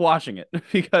 I love watching it a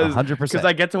because hundred because percent.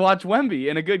 I get to watch Wemby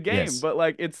in a good game. Yes, But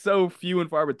like it's so few and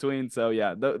far between. So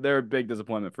yeah, they're a big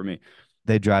disappointment for me.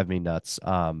 they drive me nuts.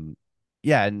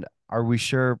 Yeah, and are we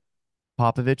sure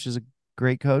Popovich is a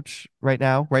great coach right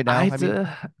now? Right now, I I mean,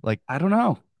 uh, like, I don't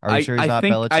know. are we sure he's not I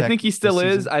Belichick think he this still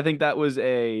is. season? I think that was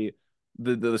the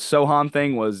Sohan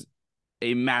thing was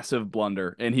a massive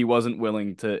blunder, and he wasn't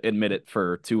willing to admit it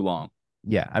for too long.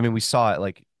 Yeah, I mean, we saw it.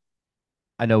 Like,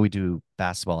 I know we do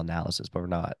basketball analysis, but we're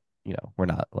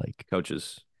not like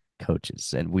Coaches.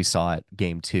 coaches, and we saw it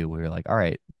game two. We were like, all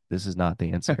right, this is not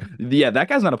the answer. Yeah, that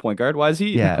guy's not a point guard. Why is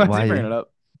he Yeah, why is he bringing why it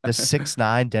up? the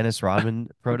 6'9" Dennis Rodman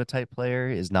prototype player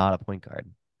is not a point guard.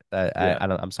 Yeah. I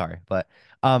don't. I'm sorry, but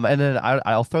and then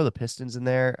I'll throw the Pistons in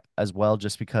there as well,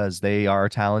 just because they are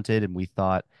talented, and we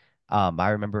thought. I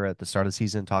remember at the start of the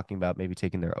season talking about maybe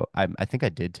taking I think I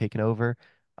did take an over.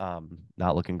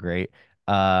 Not looking great.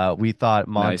 We thought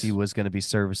Monty Nice. was going to be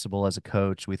serviceable as a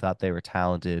coach. We thought they were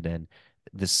talented, and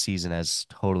this season has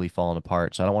totally fallen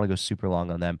apart. So I don't want to go super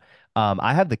long on them.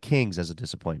 I have the Kings as a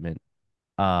disappointment.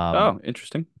 Um, Oh,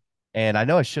 interesting. and I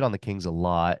know I shit on the Kings a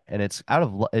lot, and it's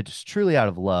truly out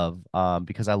of love,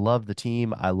 because I love the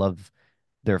team, I love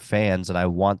their fans, and I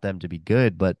want them to be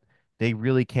good, but they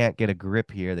really can't get a grip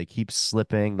here. They keep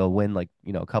slipping. They'll win like,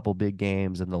 a couple big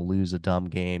games and they'll lose a dumb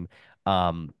game.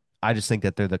 Um, I just think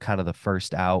that they're the kind of the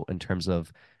first out in terms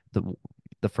of the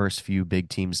the first few big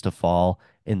teams to fall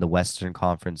in the Western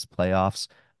Conference playoffs.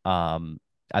 Um,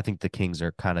 I think the Kings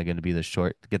are kind of going to be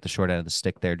get the short end of the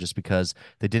stick there, just because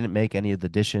they didn't make any of the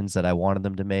additions that I wanted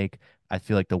them to make. I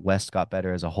feel like the West got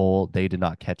better as a whole. They did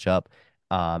not catch up.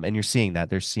 And you're seeing that.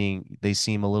 They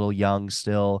seem a little young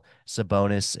still.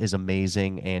 Sabonis is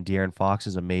amazing, and De'Aaron Fox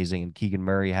is amazing, and Keegan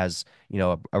Murray has,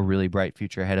 a really bright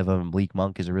future ahead of him. And Malik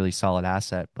Monk is a really solid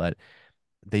asset, but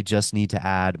they just need to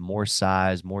add more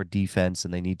size, more defense,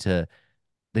 and they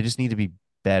just need to be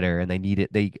better, and they need it.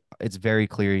 It's very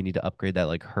clear you need to upgrade that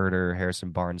like Herter,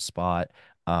 Harrison Barnes spot.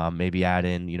 Maybe add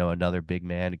in, another big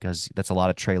man, because that's a lot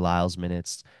of Trey Lyles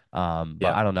minutes. But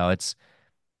Yeah. I don't know.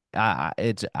 I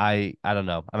don't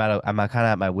know. I'm kind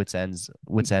of at my wits end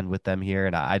with them here,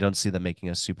 and I don't see them making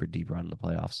a super deep run in the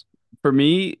playoffs. For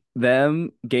me,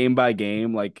 them game by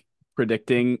game, like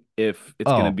predicting if it's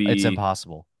gonna Oh, it's be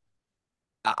impossible.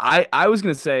 I was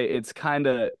gonna say it's kind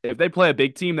of if they play a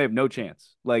big team, they have no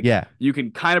chance. Like Yeah, you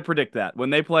can kind of predict that when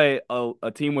they play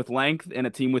a team with length and a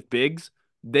team with bigs,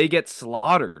 they get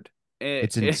slaughtered.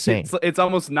 it's insane. It's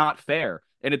almost not fair,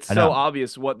 and it's I so know.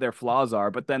 obvious what their flaws are.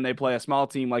 But then they play a small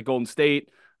team like Golden State,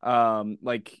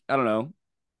 like I don't know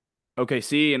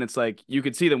OKC, and it's like you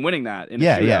could see them winning that in a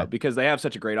Yeah, yeah. shootout because they have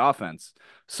such a great offense.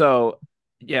 So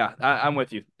yeah, I'm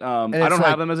with you. And I it's don't have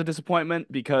like, them as a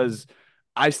disappointment because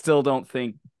I still don't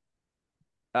think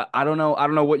I don't know. I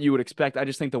don't know what you would expect. I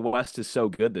just think the West is so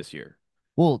good this year.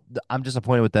 well, I'm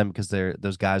disappointed with them because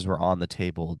those guys were on the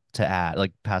table to add.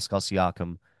 Like Pascal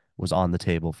Siakam was on the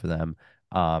table for them.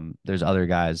 There's other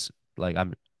guys like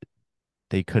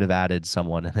they could have added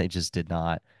someone and they just did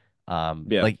not.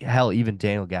 Yeah. Like hell, even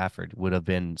Daniel Gafford would have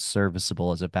been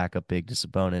serviceable as a backup big to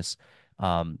Sabonis,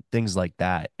 things like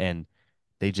that, and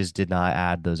they just did not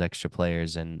add those extra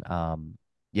players. And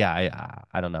yeah,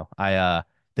 I don't know.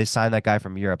 They signed that guy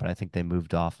from Europe, and I think they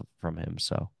moved off from him.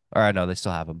 So, or I know they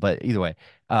still have him, but either way,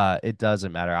 it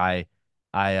doesn't matter. I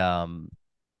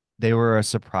they were a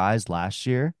surprise last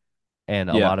year, and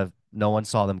Yeah. no one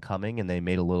saw them coming, and they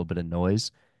made a little bit of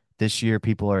noise. This year,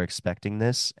 people are expecting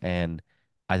this, and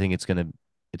I think it's gonna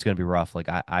be rough. Like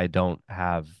I don't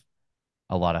have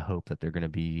a lot of hope that they're gonna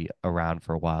be around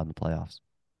for a while in the playoffs.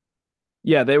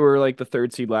 Yeah, they were like the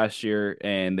third seed last year,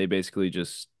 and they basically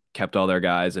just kept all their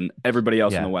guys, and everybody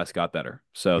else in the Yeah, West got better.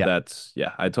 So yeah, that's,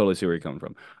 yeah, I totally see where you're coming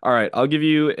from. All right, I'll give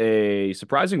you a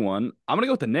surprising one. I'm gonna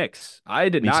go with the Knicks. I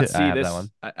did me too. not I see have that this.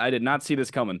 one. I did not see this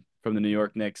coming from the New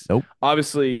York Knicks. Nope.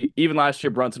 Obviously, even last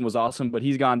year Brunson was awesome, but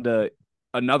he's gone to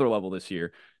another level this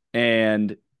year,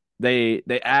 and they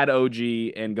add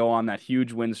OG and go on that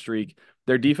huge win streak.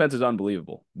 Their defense is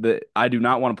unbelievable. I do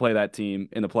not want to play that team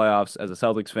in the playoffs as a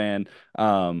Celtics fan.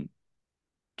 Um,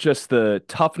 just the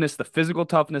toughness, the physical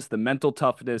toughness, the mental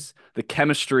toughness, the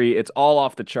chemistry, it's all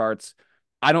off the charts.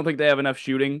 I don't think they have enough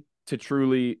shooting to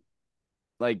truly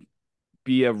like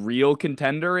be a real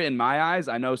contender in my eyes.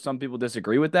 I know some people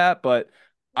disagree with that, but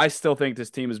I still think this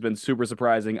team has been super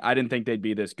surprising. I didn't think they'd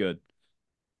be this good.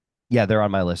 Yeah, they're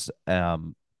on my list.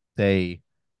 They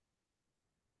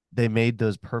they made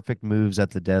those perfect moves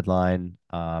at the deadline,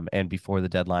 and before the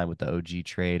deadline with the OG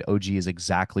trade. OG is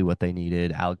exactly what they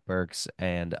needed. Alec Burks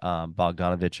and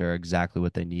Bogdanovich are exactly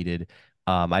what they needed.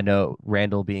 I know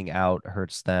Randall being out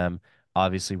hurts them.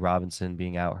 Obviously, Robinson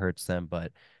being out hurts them,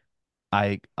 but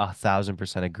I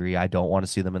 1,000% agree. I don't want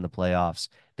to see them in the playoffs.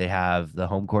 They have the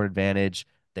home court advantage.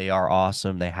 They are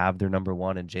awesome. They have their number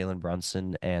one in Jalen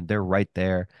Brunson, and they're right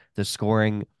there. The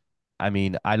scoring, I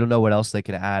mean, I don't know what else they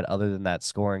can add other than that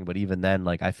scoring, but even then,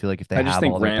 like I feel like if they I just have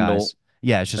think all their guys,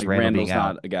 yeah, it's just Randall being Randall's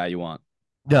out. not a guy you want.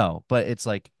 No, but it's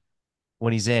like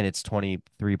when he's in, it's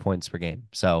 23 points per game.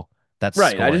 So that's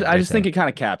Right. scoring I right just think there. it kind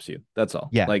of caps you. That's all.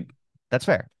 Yeah, Like, that's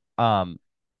fair.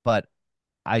 But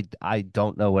I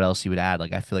don't know what else you would add.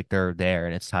 Like I feel like they're there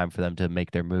and it's time for them to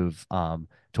make their move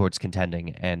towards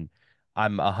contending. And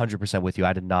I'm 100% with you.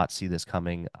 I did not see this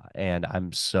coming, and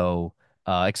I'm so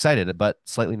excited but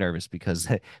slightly nervous because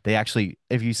they actually,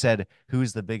 if you said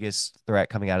who's the biggest threat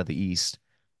coming out of the East,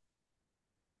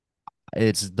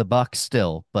 it's the Bucks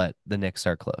still, but the Knicks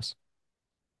are close.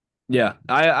 yeah,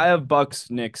 I have Bucks,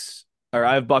 Knicks, or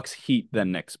I have Bucks, Heat,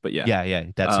 then Knicks. But yeah.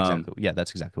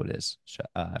 That's exactly what it is.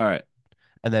 All right.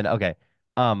 And then okay,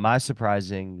 my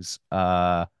surprisings.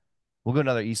 We'll go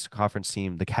another East Conference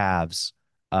team, the Cavs.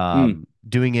 Mm.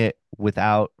 Doing it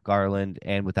without Garland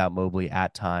and without Mobley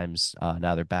at times.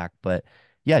 Now they're back, but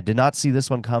yeah, did not see this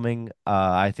one coming.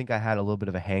 I think I had a little bit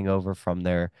of a hangover from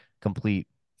their complete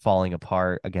falling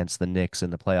apart against the Knicks in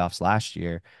the playoffs last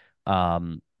year.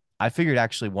 Um, I figured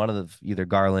actually one of the either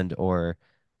Garland or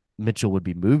Mitchell would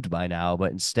be moved by now,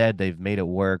 but instead they've made it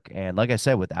work. And like I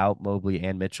said, without Mobley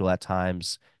and Mitchell at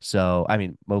times, so I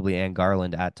mean Mobley and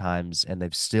Garland at times, and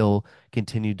they've still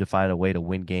continued to find a way to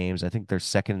win games. I think they're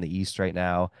second in the East right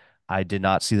now. I did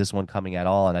not see this one coming at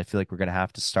all, and I feel like we're gonna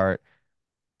have to start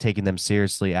taking them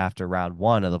seriously after round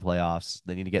one of the playoffs.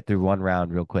 They need to get through one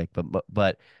round real quick.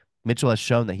 But Mitchell has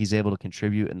shown that he's able to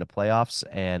contribute in the playoffs,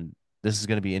 and this is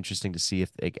going to be interesting to see if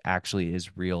it actually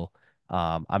is real.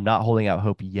 I'm not holding out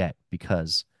hope yet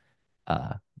because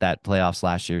that playoffs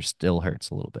last year still hurts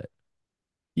a little bit.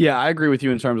 Yeah, I agree with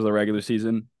you in terms of the regular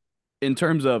season. In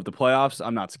terms of the playoffs,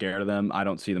 I'm not scared of them. I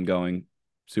don't see them going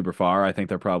super far. I think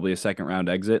they're probably a second round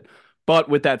exit. But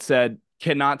with that said,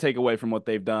 cannot take away from what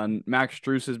they've done. Max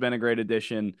Strus has been a great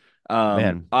addition.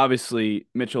 Man, Obviously,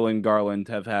 Mitchell and Garland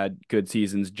have had good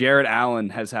seasons. Jared Allen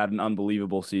has had an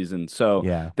unbelievable season. So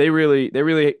yeah, they really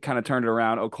kind of turned it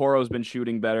around. Okoro's been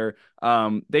shooting better.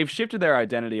 They've shifted their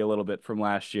identity a little bit from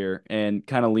last year and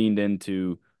kind of leaned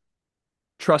into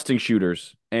trusting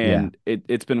shooters, yeah, and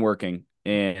it's been working.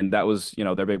 And that was,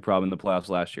 their big problem in the playoffs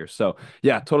last year. So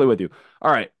yeah, totally with you.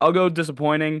 All right, I'll go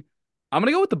disappointing. I'm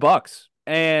gonna go with the Bucks.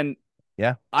 And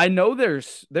yeah. I know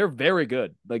they're very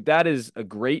good. Like that is a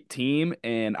great team,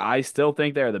 and I still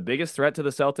think they're the biggest threat to the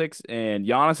Celtics. And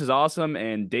Giannis is awesome,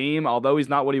 and Dame, although he's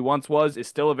not what he once was, is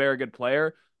still a very good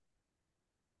player.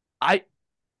 I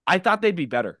I thought they'd be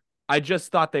better. I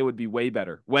just thought they would be way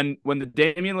better. When the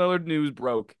Damian Lillard news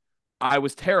broke, I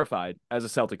was terrified as a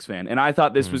Celtics fan, and I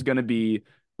thought this was Mhm. going to be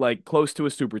like close to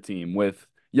a super team with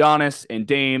Giannis and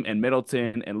Dame and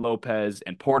Middleton and Lopez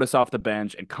and Portis off the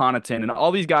bench and Connaughton and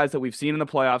all these guys that we've seen in the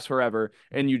playoffs forever,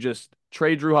 and you just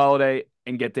trade Drew Holiday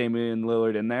and get Damian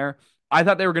Lillard in there. I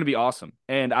thought they were going to be awesome,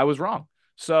 and I was wrong.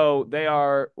 So they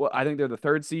are. Well, I think they're the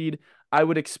third seed. I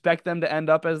would expect them to end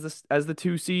up as the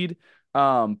two seed.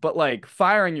 But like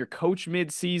firing your coach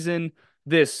mid-season,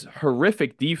 this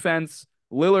horrific defense.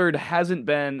 Lillard hasn't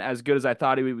been as good as I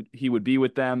thought he would be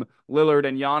with them. Lillard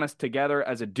and Giannis together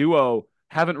as a duo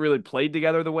haven't really played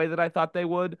together the way that I thought they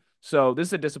would. So this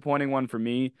is a disappointing one for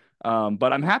me.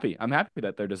 But I'm happy. I'm happy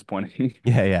that they're disappointing.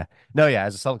 Yeah, yeah. No, yeah,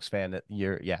 as a Celtics fan,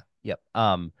 you're yeah, yep.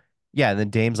 Yeah, and then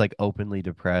Dame's like openly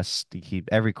depressed. He keep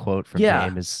every quote from Yeah.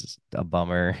 Dame is a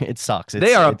bummer. It sucks.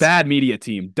 They are a It's bad media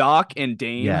team. Doc and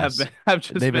Dame have yes. been have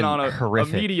just They've been been on a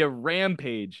horrific. media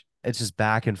rampage. It's just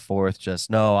back and forth,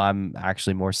 just no, I'm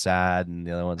actually more sad, and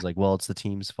the other one's like, well, it's the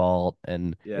team's fault,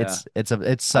 and Yeah.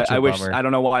 it's such a I wish bummer. I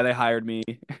don't know why they hired me.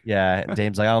 Yeah,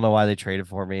 Dame's like, I don't know why they traded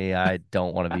for me. I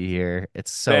don't want to be here.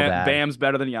 It's so bad. Bam's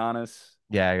better than Giannis.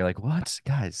 Yeah, you're like, what,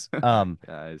 guys?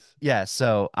 Guys. Yeah,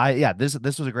 so this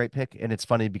was a great pick, and it's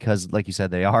funny because like you said,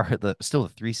 they are the still the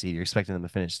three seed. You're expecting them to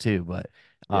finish too, but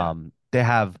Yeah.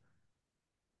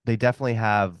 they definitely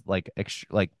have like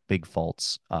like big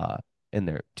faults in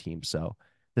their team. So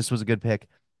this was a good pick.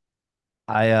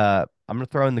 I'm gonna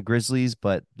throw in the Grizzlies,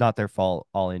 but not their fault,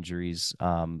 all injuries.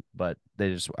 But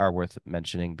they just are worth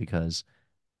mentioning because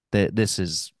this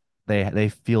is they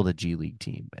field a G League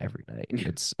team every night.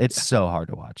 It's Yeah. so hard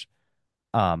to watch.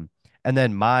 Um, and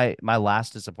then my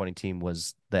last disappointing team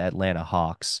was the Atlanta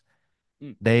Hawks.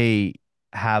 Mm. They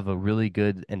have a really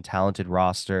good and talented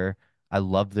roster. I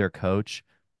love their coach.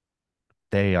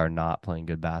 They are not playing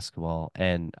good basketball.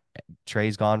 And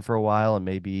Trey's gone for a while, and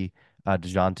maybe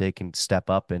DeJounte can step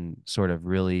up and sort of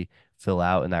really fill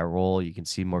out in that role. You can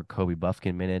see more Kobe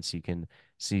Buffkin minutes. You can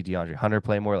see DeAndre Hunter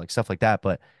play more, like stuff like that.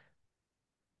 But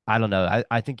I don't know.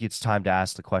 I think it's time to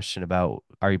ask the question about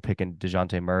are you picking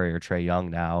DeJounte Murray or Trey Young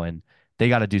now? And they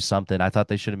got to do something. I thought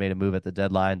they should have made a move at the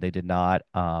deadline. They did not.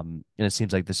 And it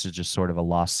seems like this is just sort of a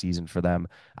lost season for them.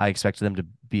 I expected them to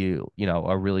be,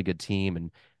 a really good team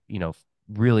and,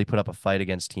 really put up a fight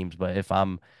against teams. But if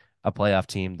I'm a playoff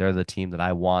team, they're the team that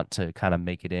I want to kind of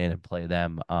make it in and play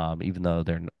them. Even though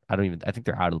I think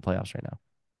they're out of the playoffs right now.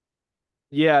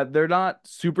 Yeah, they're not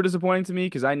super disappointing to me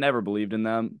because I never believed in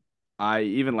them. I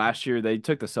even last year they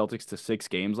took the Celtics to 6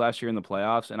 games last year in the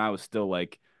playoffs, and I was still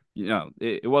like,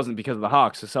 it wasn't because of the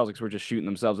Hawks. The Celtics were just shooting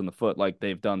themselves in the foot like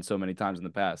they've done so many times in the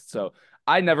past. So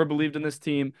I never believed in this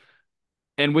team.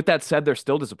 And with that said, they're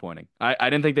still disappointing. I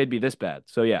didn't think they'd be this bad.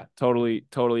 So yeah, totally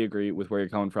agree with where you're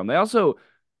coming from.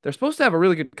 They're supposed to have a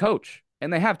really good coach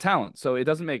and they have talent. So it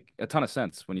doesn't make a ton of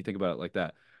sense when you think about it like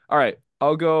that. All right,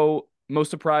 I'll go most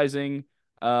surprising.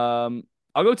 I'll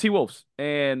go T Wolves.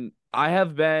 And I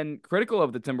have been critical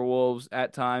of the Timberwolves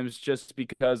at times just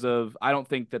because of I don't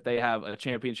think that they have a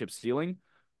championship ceiling.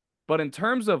 But in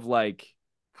terms of like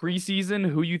preseason,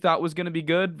 who you thought was going to be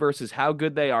good versus how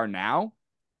good they are now,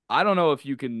 I don't know if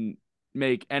you can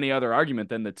make any other argument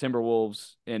than the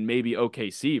Timberwolves and maybe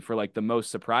OKC for like the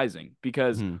most surprising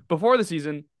because Hmm. before the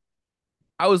season,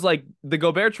 I was like, the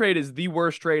Gobert trade is the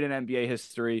worst trade in NBA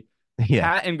history. Yeah.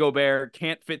 Cat and Gobert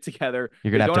can't fit together.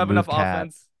 You're They gonna have don't to have enough move Cat.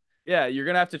 offense. Yeah, you're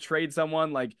gonna have to trade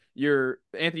someone like your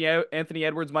Anthony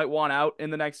Edwards might want out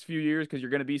in the next few years because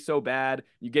you're gonna be so bad.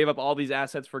 You gave up all these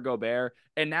assets for Gobert,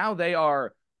 and now they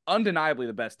are undeniably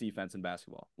the best defense in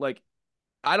basketball. Like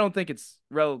I don't think it's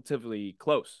relatively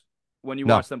close when you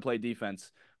No. watch them play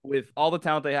defense with all the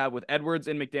talent they have with Edwards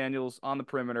and McDaniels on the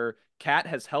perimeter. Cat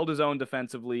has held his own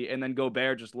defensively, and then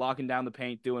Gobert just locking down the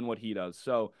paint, doing what he does.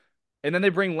 So, and then they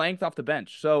bring length off the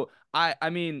bench. So I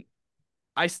mean,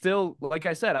 I still, like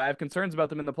I said, I have concerns about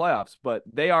them in the playoffs, but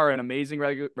they are an amazing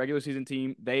regular season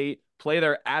team. They play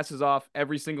their asses off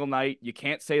every single night. You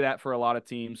can't say that for a lot of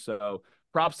teams. So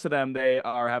props to them. They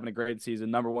are having a great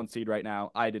season. Number one seed right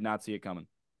now. I did not see it coming.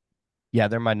 Yeah,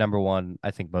 they're my number one,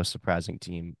 I think, most surprising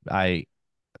team.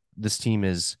 This team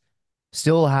is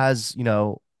still has,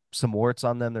 some warts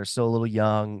on them. They're still a little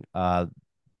young.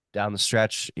 Down the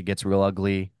stretch, it gets real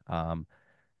ugly.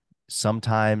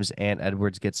 Sometimes Ant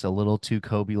Edwards gets a little too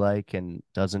Kobe-like and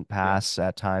doesn't Yeah. pass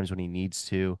at times when he needs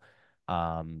to.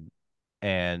 Um,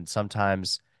 and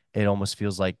sometimes it almost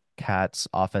feels like Cat's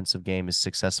offensive game is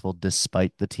successful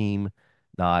despite the team,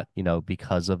 not,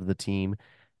 because of the team.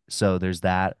 So there's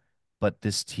that. But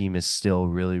this team is still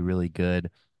really, really good.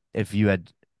 If you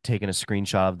had taken a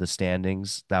screenshot of the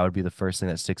standings, that would be the first thing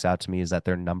that sticks out to me is that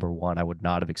they're number one. I would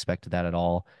not have expected that at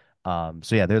all.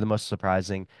 So yeah, they're the most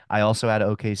surprising. I also had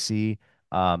OKC,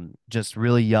 just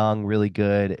really young, really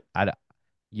good.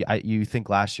 You think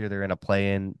last year they're in a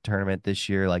play-in tournament this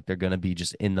year, like they're going to be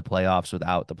just in the playoffs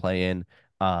without the play-in.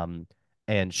 Um,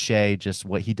 and Shea, just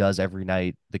what he does every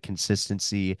night, the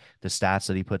consistency, the stats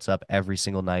that he puts up every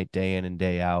single night, day in and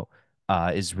day out,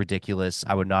 is ridiculous.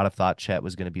 I would not have thought Chet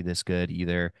was going to be this good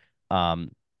either.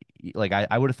 Um, like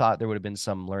I would have thought there would have been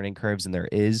some learning curves, and there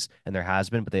is, and there has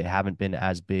been, but they haven't been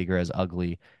as big or as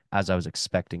ugly as I was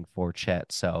expecting for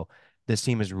Chet. So this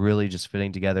team is really just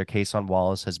fitting together. Kason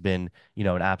Wallace has been,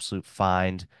 an absolute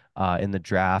find in the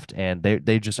draft, and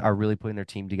they just are really putting their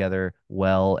team together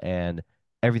well, and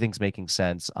everything's making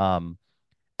sense. And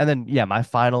then yeah, my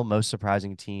final most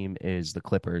surprising team is the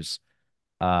Clippers.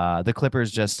 The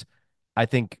Clippers just, I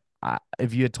think,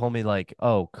 if you had told me like,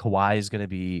 oh, Kawhi is going to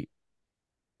be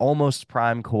almost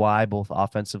prime Kawhi, both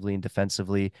offensively and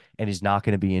defensively, and he's not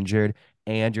going to be injured.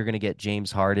 And you're going to get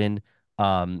James Harden,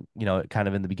 kind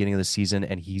of in the beginning of the season,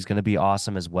 and he's going to be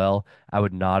awesome as well. I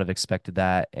would not have expected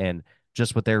that. And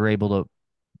just what they're able to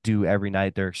do every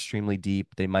night, they're extremely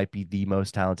deep. They might be the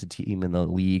most talented team in the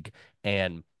league,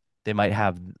 and they might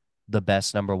have the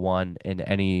best number one in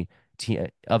any team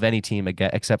of any team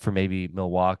except for maybe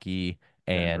Milwaukee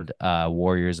Denver. and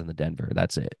Warriors in the Denver.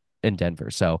 That's it in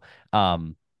Denver. So,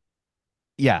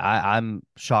 yeah, I'm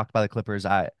shocked by the Clippers.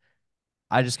 I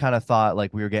just kind of thought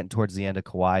like we were getting towards the end of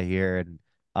Kawhi here,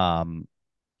 and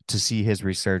to see his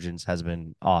resurgence has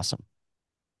been awesome.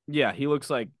 Yeah, he looks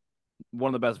like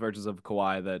one of the best versions of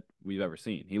Kawhi that we've ever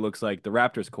seen. He looks like the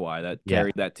Raptors Kawhi that Yeah.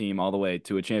 carried that team all the way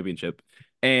to a championship.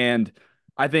 And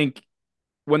I think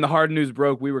when the Harden news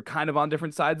broke, we were kind of on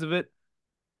different sides of it.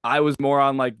 I was more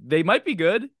on like they might be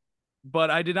good,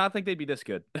 but I did not think they'd be this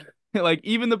good. Like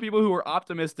even the people who were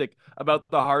optimistic about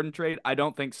the Harden trade, I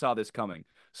don't think saw this coming.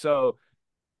 So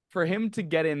for him to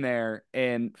get in there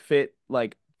and fit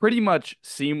like pretty much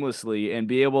seamlessly and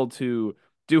be able to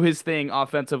do his thing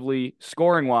offensively,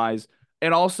 scoring wise,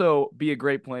 and also be a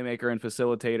great playmaker and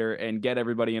facilitator and get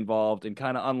everybody involved and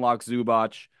kind of unlock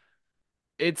Zubac,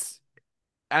 it's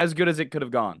as good as it could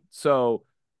have gone. So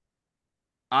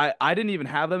I didn't even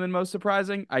have them in most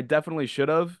surprising. I definitely should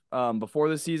have before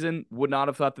the season. Would not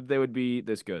have thought that they would be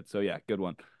this good. So yeah, good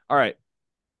one. All right,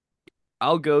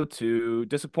 I'll go to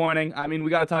disappointing. I mean, we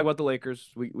got to talk about the Lakers.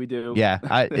 We do. Yeah.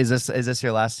 Is this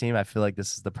your last team? I feel like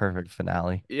this is the perfect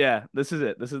finale. Yeah, this is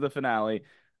it. This is the finale.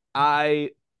 I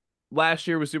last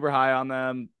year was super high on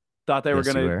them. Thought they were Yes,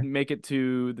 you gonna were. make it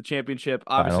to the championship.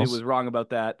 Obviously, Finals. was wrong about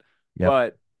that. Yep.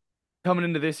 But coming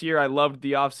into this year, I loved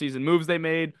the offseason moves they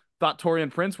made. Thought Torian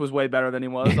Prince was way better than he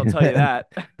was. I'll tell you that.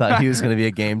 Thought he was going to be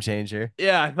a game changer.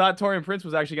 Yeah, I thought Torian Prince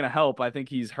was actually gonna help. I think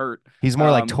he's hurt. He's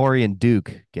more like Tori and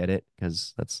Duke. Get it?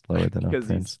 Because that's lower than a Because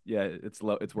Prince. it's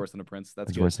low. It's worse than a Prince. That's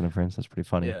It's good. worse than a Prince. That's pretty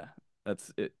funny. Yeah,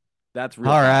 that's it. That's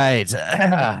real All funny.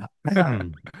 right.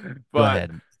 Go But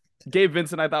ahead. Gabe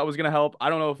Vincent, I thought was going to help. I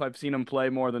don't know if I've seen him play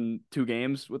more than 2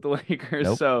 games with the Lakers.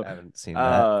 Nope. So, I haven't seen that.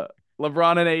 uh,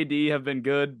 LeBron and AD have been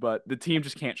good, but the team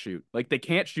just can't shoot. Like they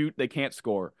can't shoot, they can't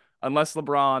score unless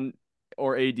LeBron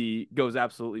or AD goes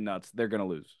absolutely nuts. They're going to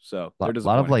lose. So they're Lot of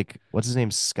disappointing. like, what's his name?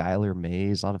 Skylar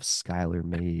Mays. A lot of Skylar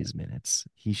Mays minutes.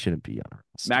 He shouldn't be on our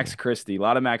Max roster. Christie, a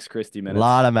lot of Max Christie A minutes.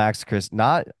 lot of Max Chris.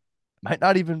 Not might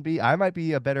not even be. I might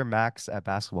be a better Max at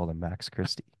basketball than Max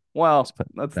Christie. Well, But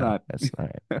that's no, not. that's all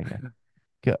right.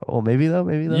 Okay. Well, maybe though.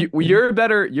 Maybe though. Maybe. You're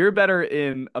better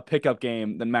in a pickup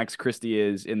game than Max Christie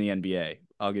is in the NBA.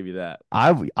 I'll give you that.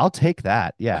 I'll take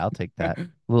that. Yeah, I'll take that.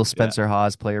 Little Yeah. Spencer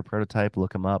Hawes player prototype.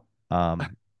 Look him up.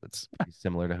 It's pretty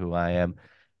similar to who I am.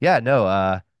 Yeah,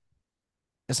 no.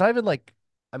 It's not even like.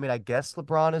 I mean, I guess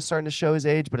LeBron is starting to show his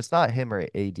age, but it's not him or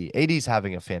AD. AD's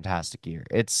having a fantastic year.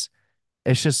 It's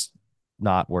just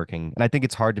not working, and I think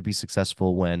it's hard to be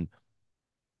successful when.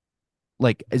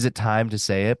 Like, is it time to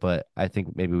say it? But I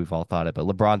think maybe we've all thought it. But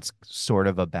LeBron's sort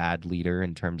of a bad leader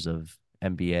in terms of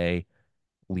NBA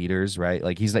leaders, right?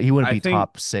 Like he wouldn't I be think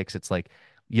top six. It's like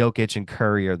Jokic and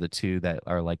Curry are the two that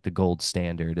are like the gold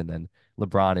standard, and then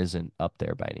LeBron isn't up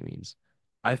there by any means.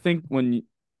 I think when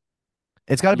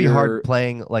It's got to be hard you're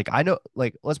playing. Like I know,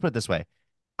 like let's put it this way: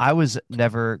 I was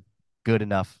never good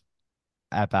enough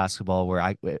at basketball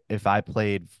where if I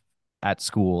played at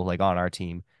school, like on our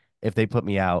team, if they put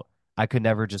me out, I could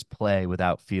never just play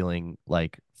without feeling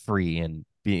like free and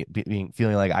being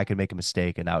feeling like I could make a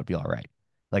mistake and that would be all right.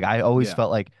 Like I always yeah,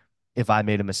 felt like if I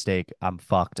made a mistake, I'm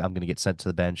fucked. I'm gonna get sent to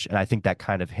the bench, and I think that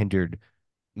kind of hindered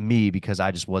me because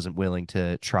I just wasn't willing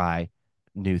to try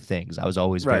new things. I was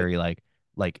always right. very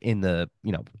like in the,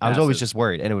 I was always Passive. just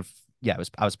worried and it would yeah,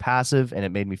 I was passive and it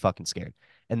made me fucking scared.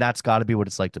 And that's got to be what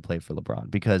it's like to play for LeBron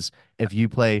because if you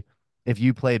play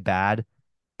bad,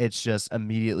 it's just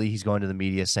immediately he's going to the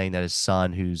media saying that his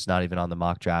son who's not even on the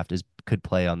mock draft is could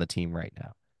play on the team right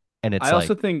now. And it's I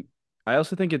also like, think I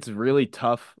also think it's really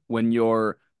tough when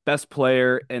your best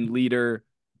player and leader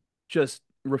just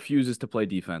refuses to play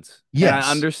defense. And I yes,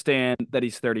 understand that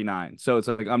he's 39. So it's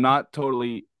like I'm not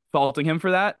totally faulting him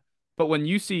for that. But when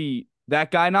you see that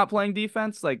guy not playing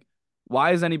defense, like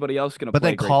why is anybody else going to but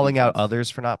then play great calling out defense? others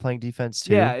for not playing defense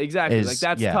Yeah, too exactly. Like is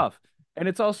that's yeah. tough. And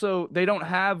it's also they don't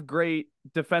have great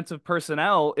defensive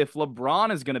personnel if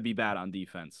LeBron is going to be bad on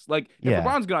defense. Like if Yeah.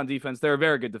 LeBron's good on defense, they're a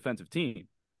very good defensive team.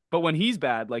 But when he's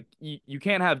bad, like you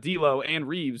can't have D'Lo and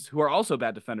Reeves who are also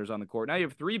bad defenders on the court. Now you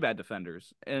have three bad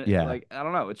defenders, and Yeah. like I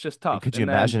don't know, it's just And tough. could you And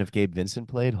then imagine if Gabe Vincent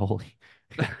played? Holy.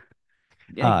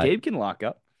 yeah, uh Gabe can lock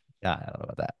up. yeah, I don't know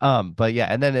about that. But yeah,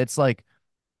 and then it's like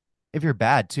if you're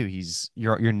bad too,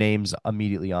 your name's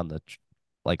immediately on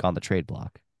like on the trade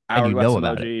block and you Hourglass know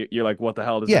about it. emoji. You're like, what the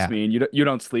hell does this Yeah. mean? You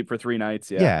don't sleep for 3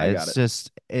 nights. Yeah, Yeah, I got it's it.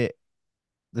 just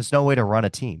there's no way to run a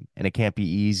team and it can't be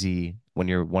easy when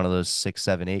you're one of those 6,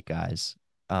 7, 8 guys.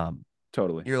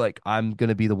 Totally. You're like, I'm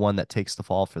gonna be the one that takes the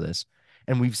fall for this.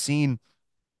 And we've seen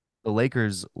the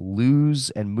Lakers lose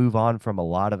and move on from a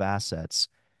lot of assets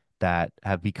that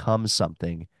have become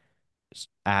something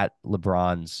at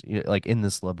LeBron's, like in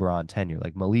this LeBron tenure.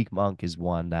 Like Malik Monk is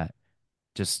one that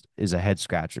just is a head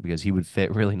scratcher because he would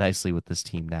fit really nicely with this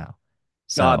team now.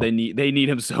 God, So they need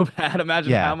him so bad.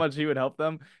 Imagine how yeah. much he would help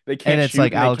them. They And can't it's shoot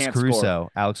like and they can't score.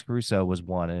 Alex Caruso was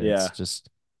one, and it's Yeah. just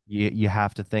you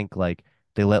have to think like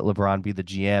they let LeBron be the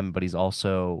GM, but he's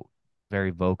also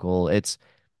very vocal. It's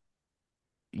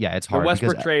The hard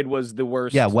because Westbrook trade was the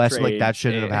yeah, worst West, like that trade.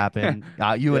 shouldn't have happened.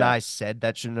 You and Yeah. I said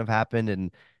that shouldn't have happened,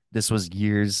 and this was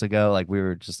years ago. Like we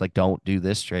were just like, don't do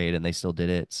this trade, and they still did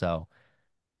it. So,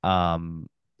 um,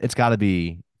 it's got to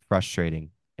be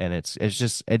frustrating, and it's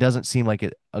just it doesn't seem like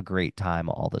a great time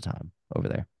all the time over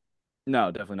there.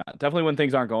 No, definitely not. Definitely when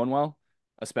things aren't going well,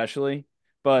 especially.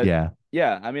 But Yeah,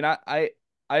 yeah, I mean, I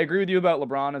agree with you about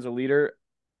LeBron as a leader.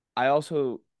 I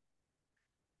also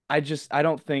I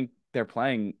don't think they're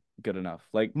playing good enough.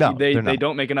 Like no, they're they not.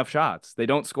 don't make enough shots. They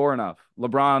don't score enough.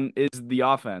 LeBron is the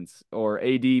offense, or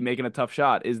AD making a tough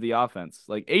shot is the offense.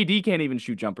 Like AD can't even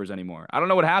shoot jumpers anymore. I don't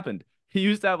know what happened. He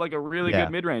used to have like a really good Yeah,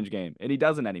 mid-range game, and he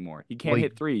doesn't anymore. He well, can't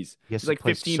hit threes. he has He's to like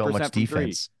play so much 15% from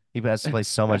three. defense. He has to play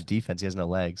so much defense. He has no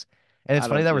legs, and it's I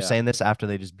funny don't, that we're yeah. saying this after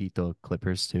they just beat the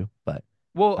Clippers too. But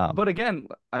Well, um, but again,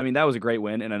 I mean, that was a great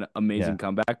win and an yeah, amazing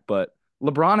comeback, but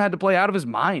LeBron had to play out of his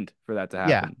mind for that to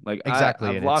yeah, happen. Like exactly,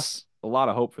 I've and lost a lot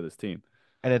of hope for this team.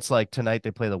 it's like tonight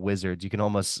they play the Wizards. You can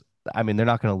almost, I mean, they're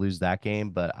not going to lose that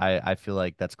game, but I feel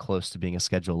like that's close to being a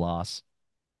schedule loss.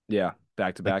 Yeah,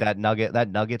 back to Like back. that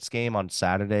Nuggets game on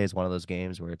Saturday is one of those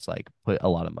games where it's like put a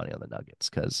lot of money on the Nuggets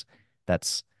because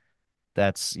that's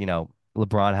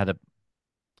LeBron had to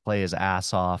play his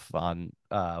ass off on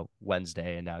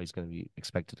Wednesday, and now he's going to be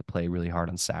expected to play really hard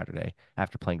on Saturday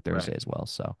after playing Right. Thursday as well.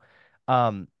 So,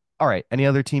 all right, any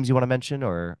other teams you want to mention,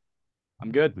 or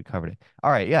I'm I think good. we covered it.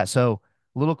 All right, yeah. So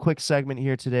a little quick segment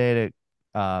here today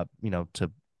to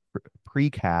to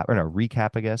precap or no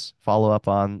recap, I guess, follow up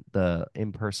on the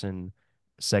in-person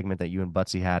segment that you and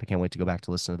Butsy had. I can't wait to go back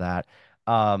to listen to that.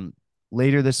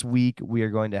 Later this week, we are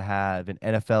going to have an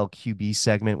NFL QB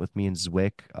segment with me and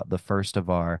Zwick, the first of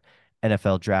our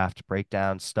NFL draft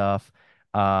breakdown stuff.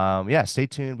 Yeah, stay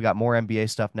tuned. We got more NBA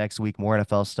stuff next week, more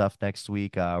NFL stuff next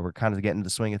week. We're kind of getting into the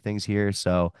swing of things here.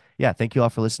 So, yeah, thank you all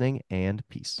for listening and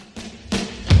peace.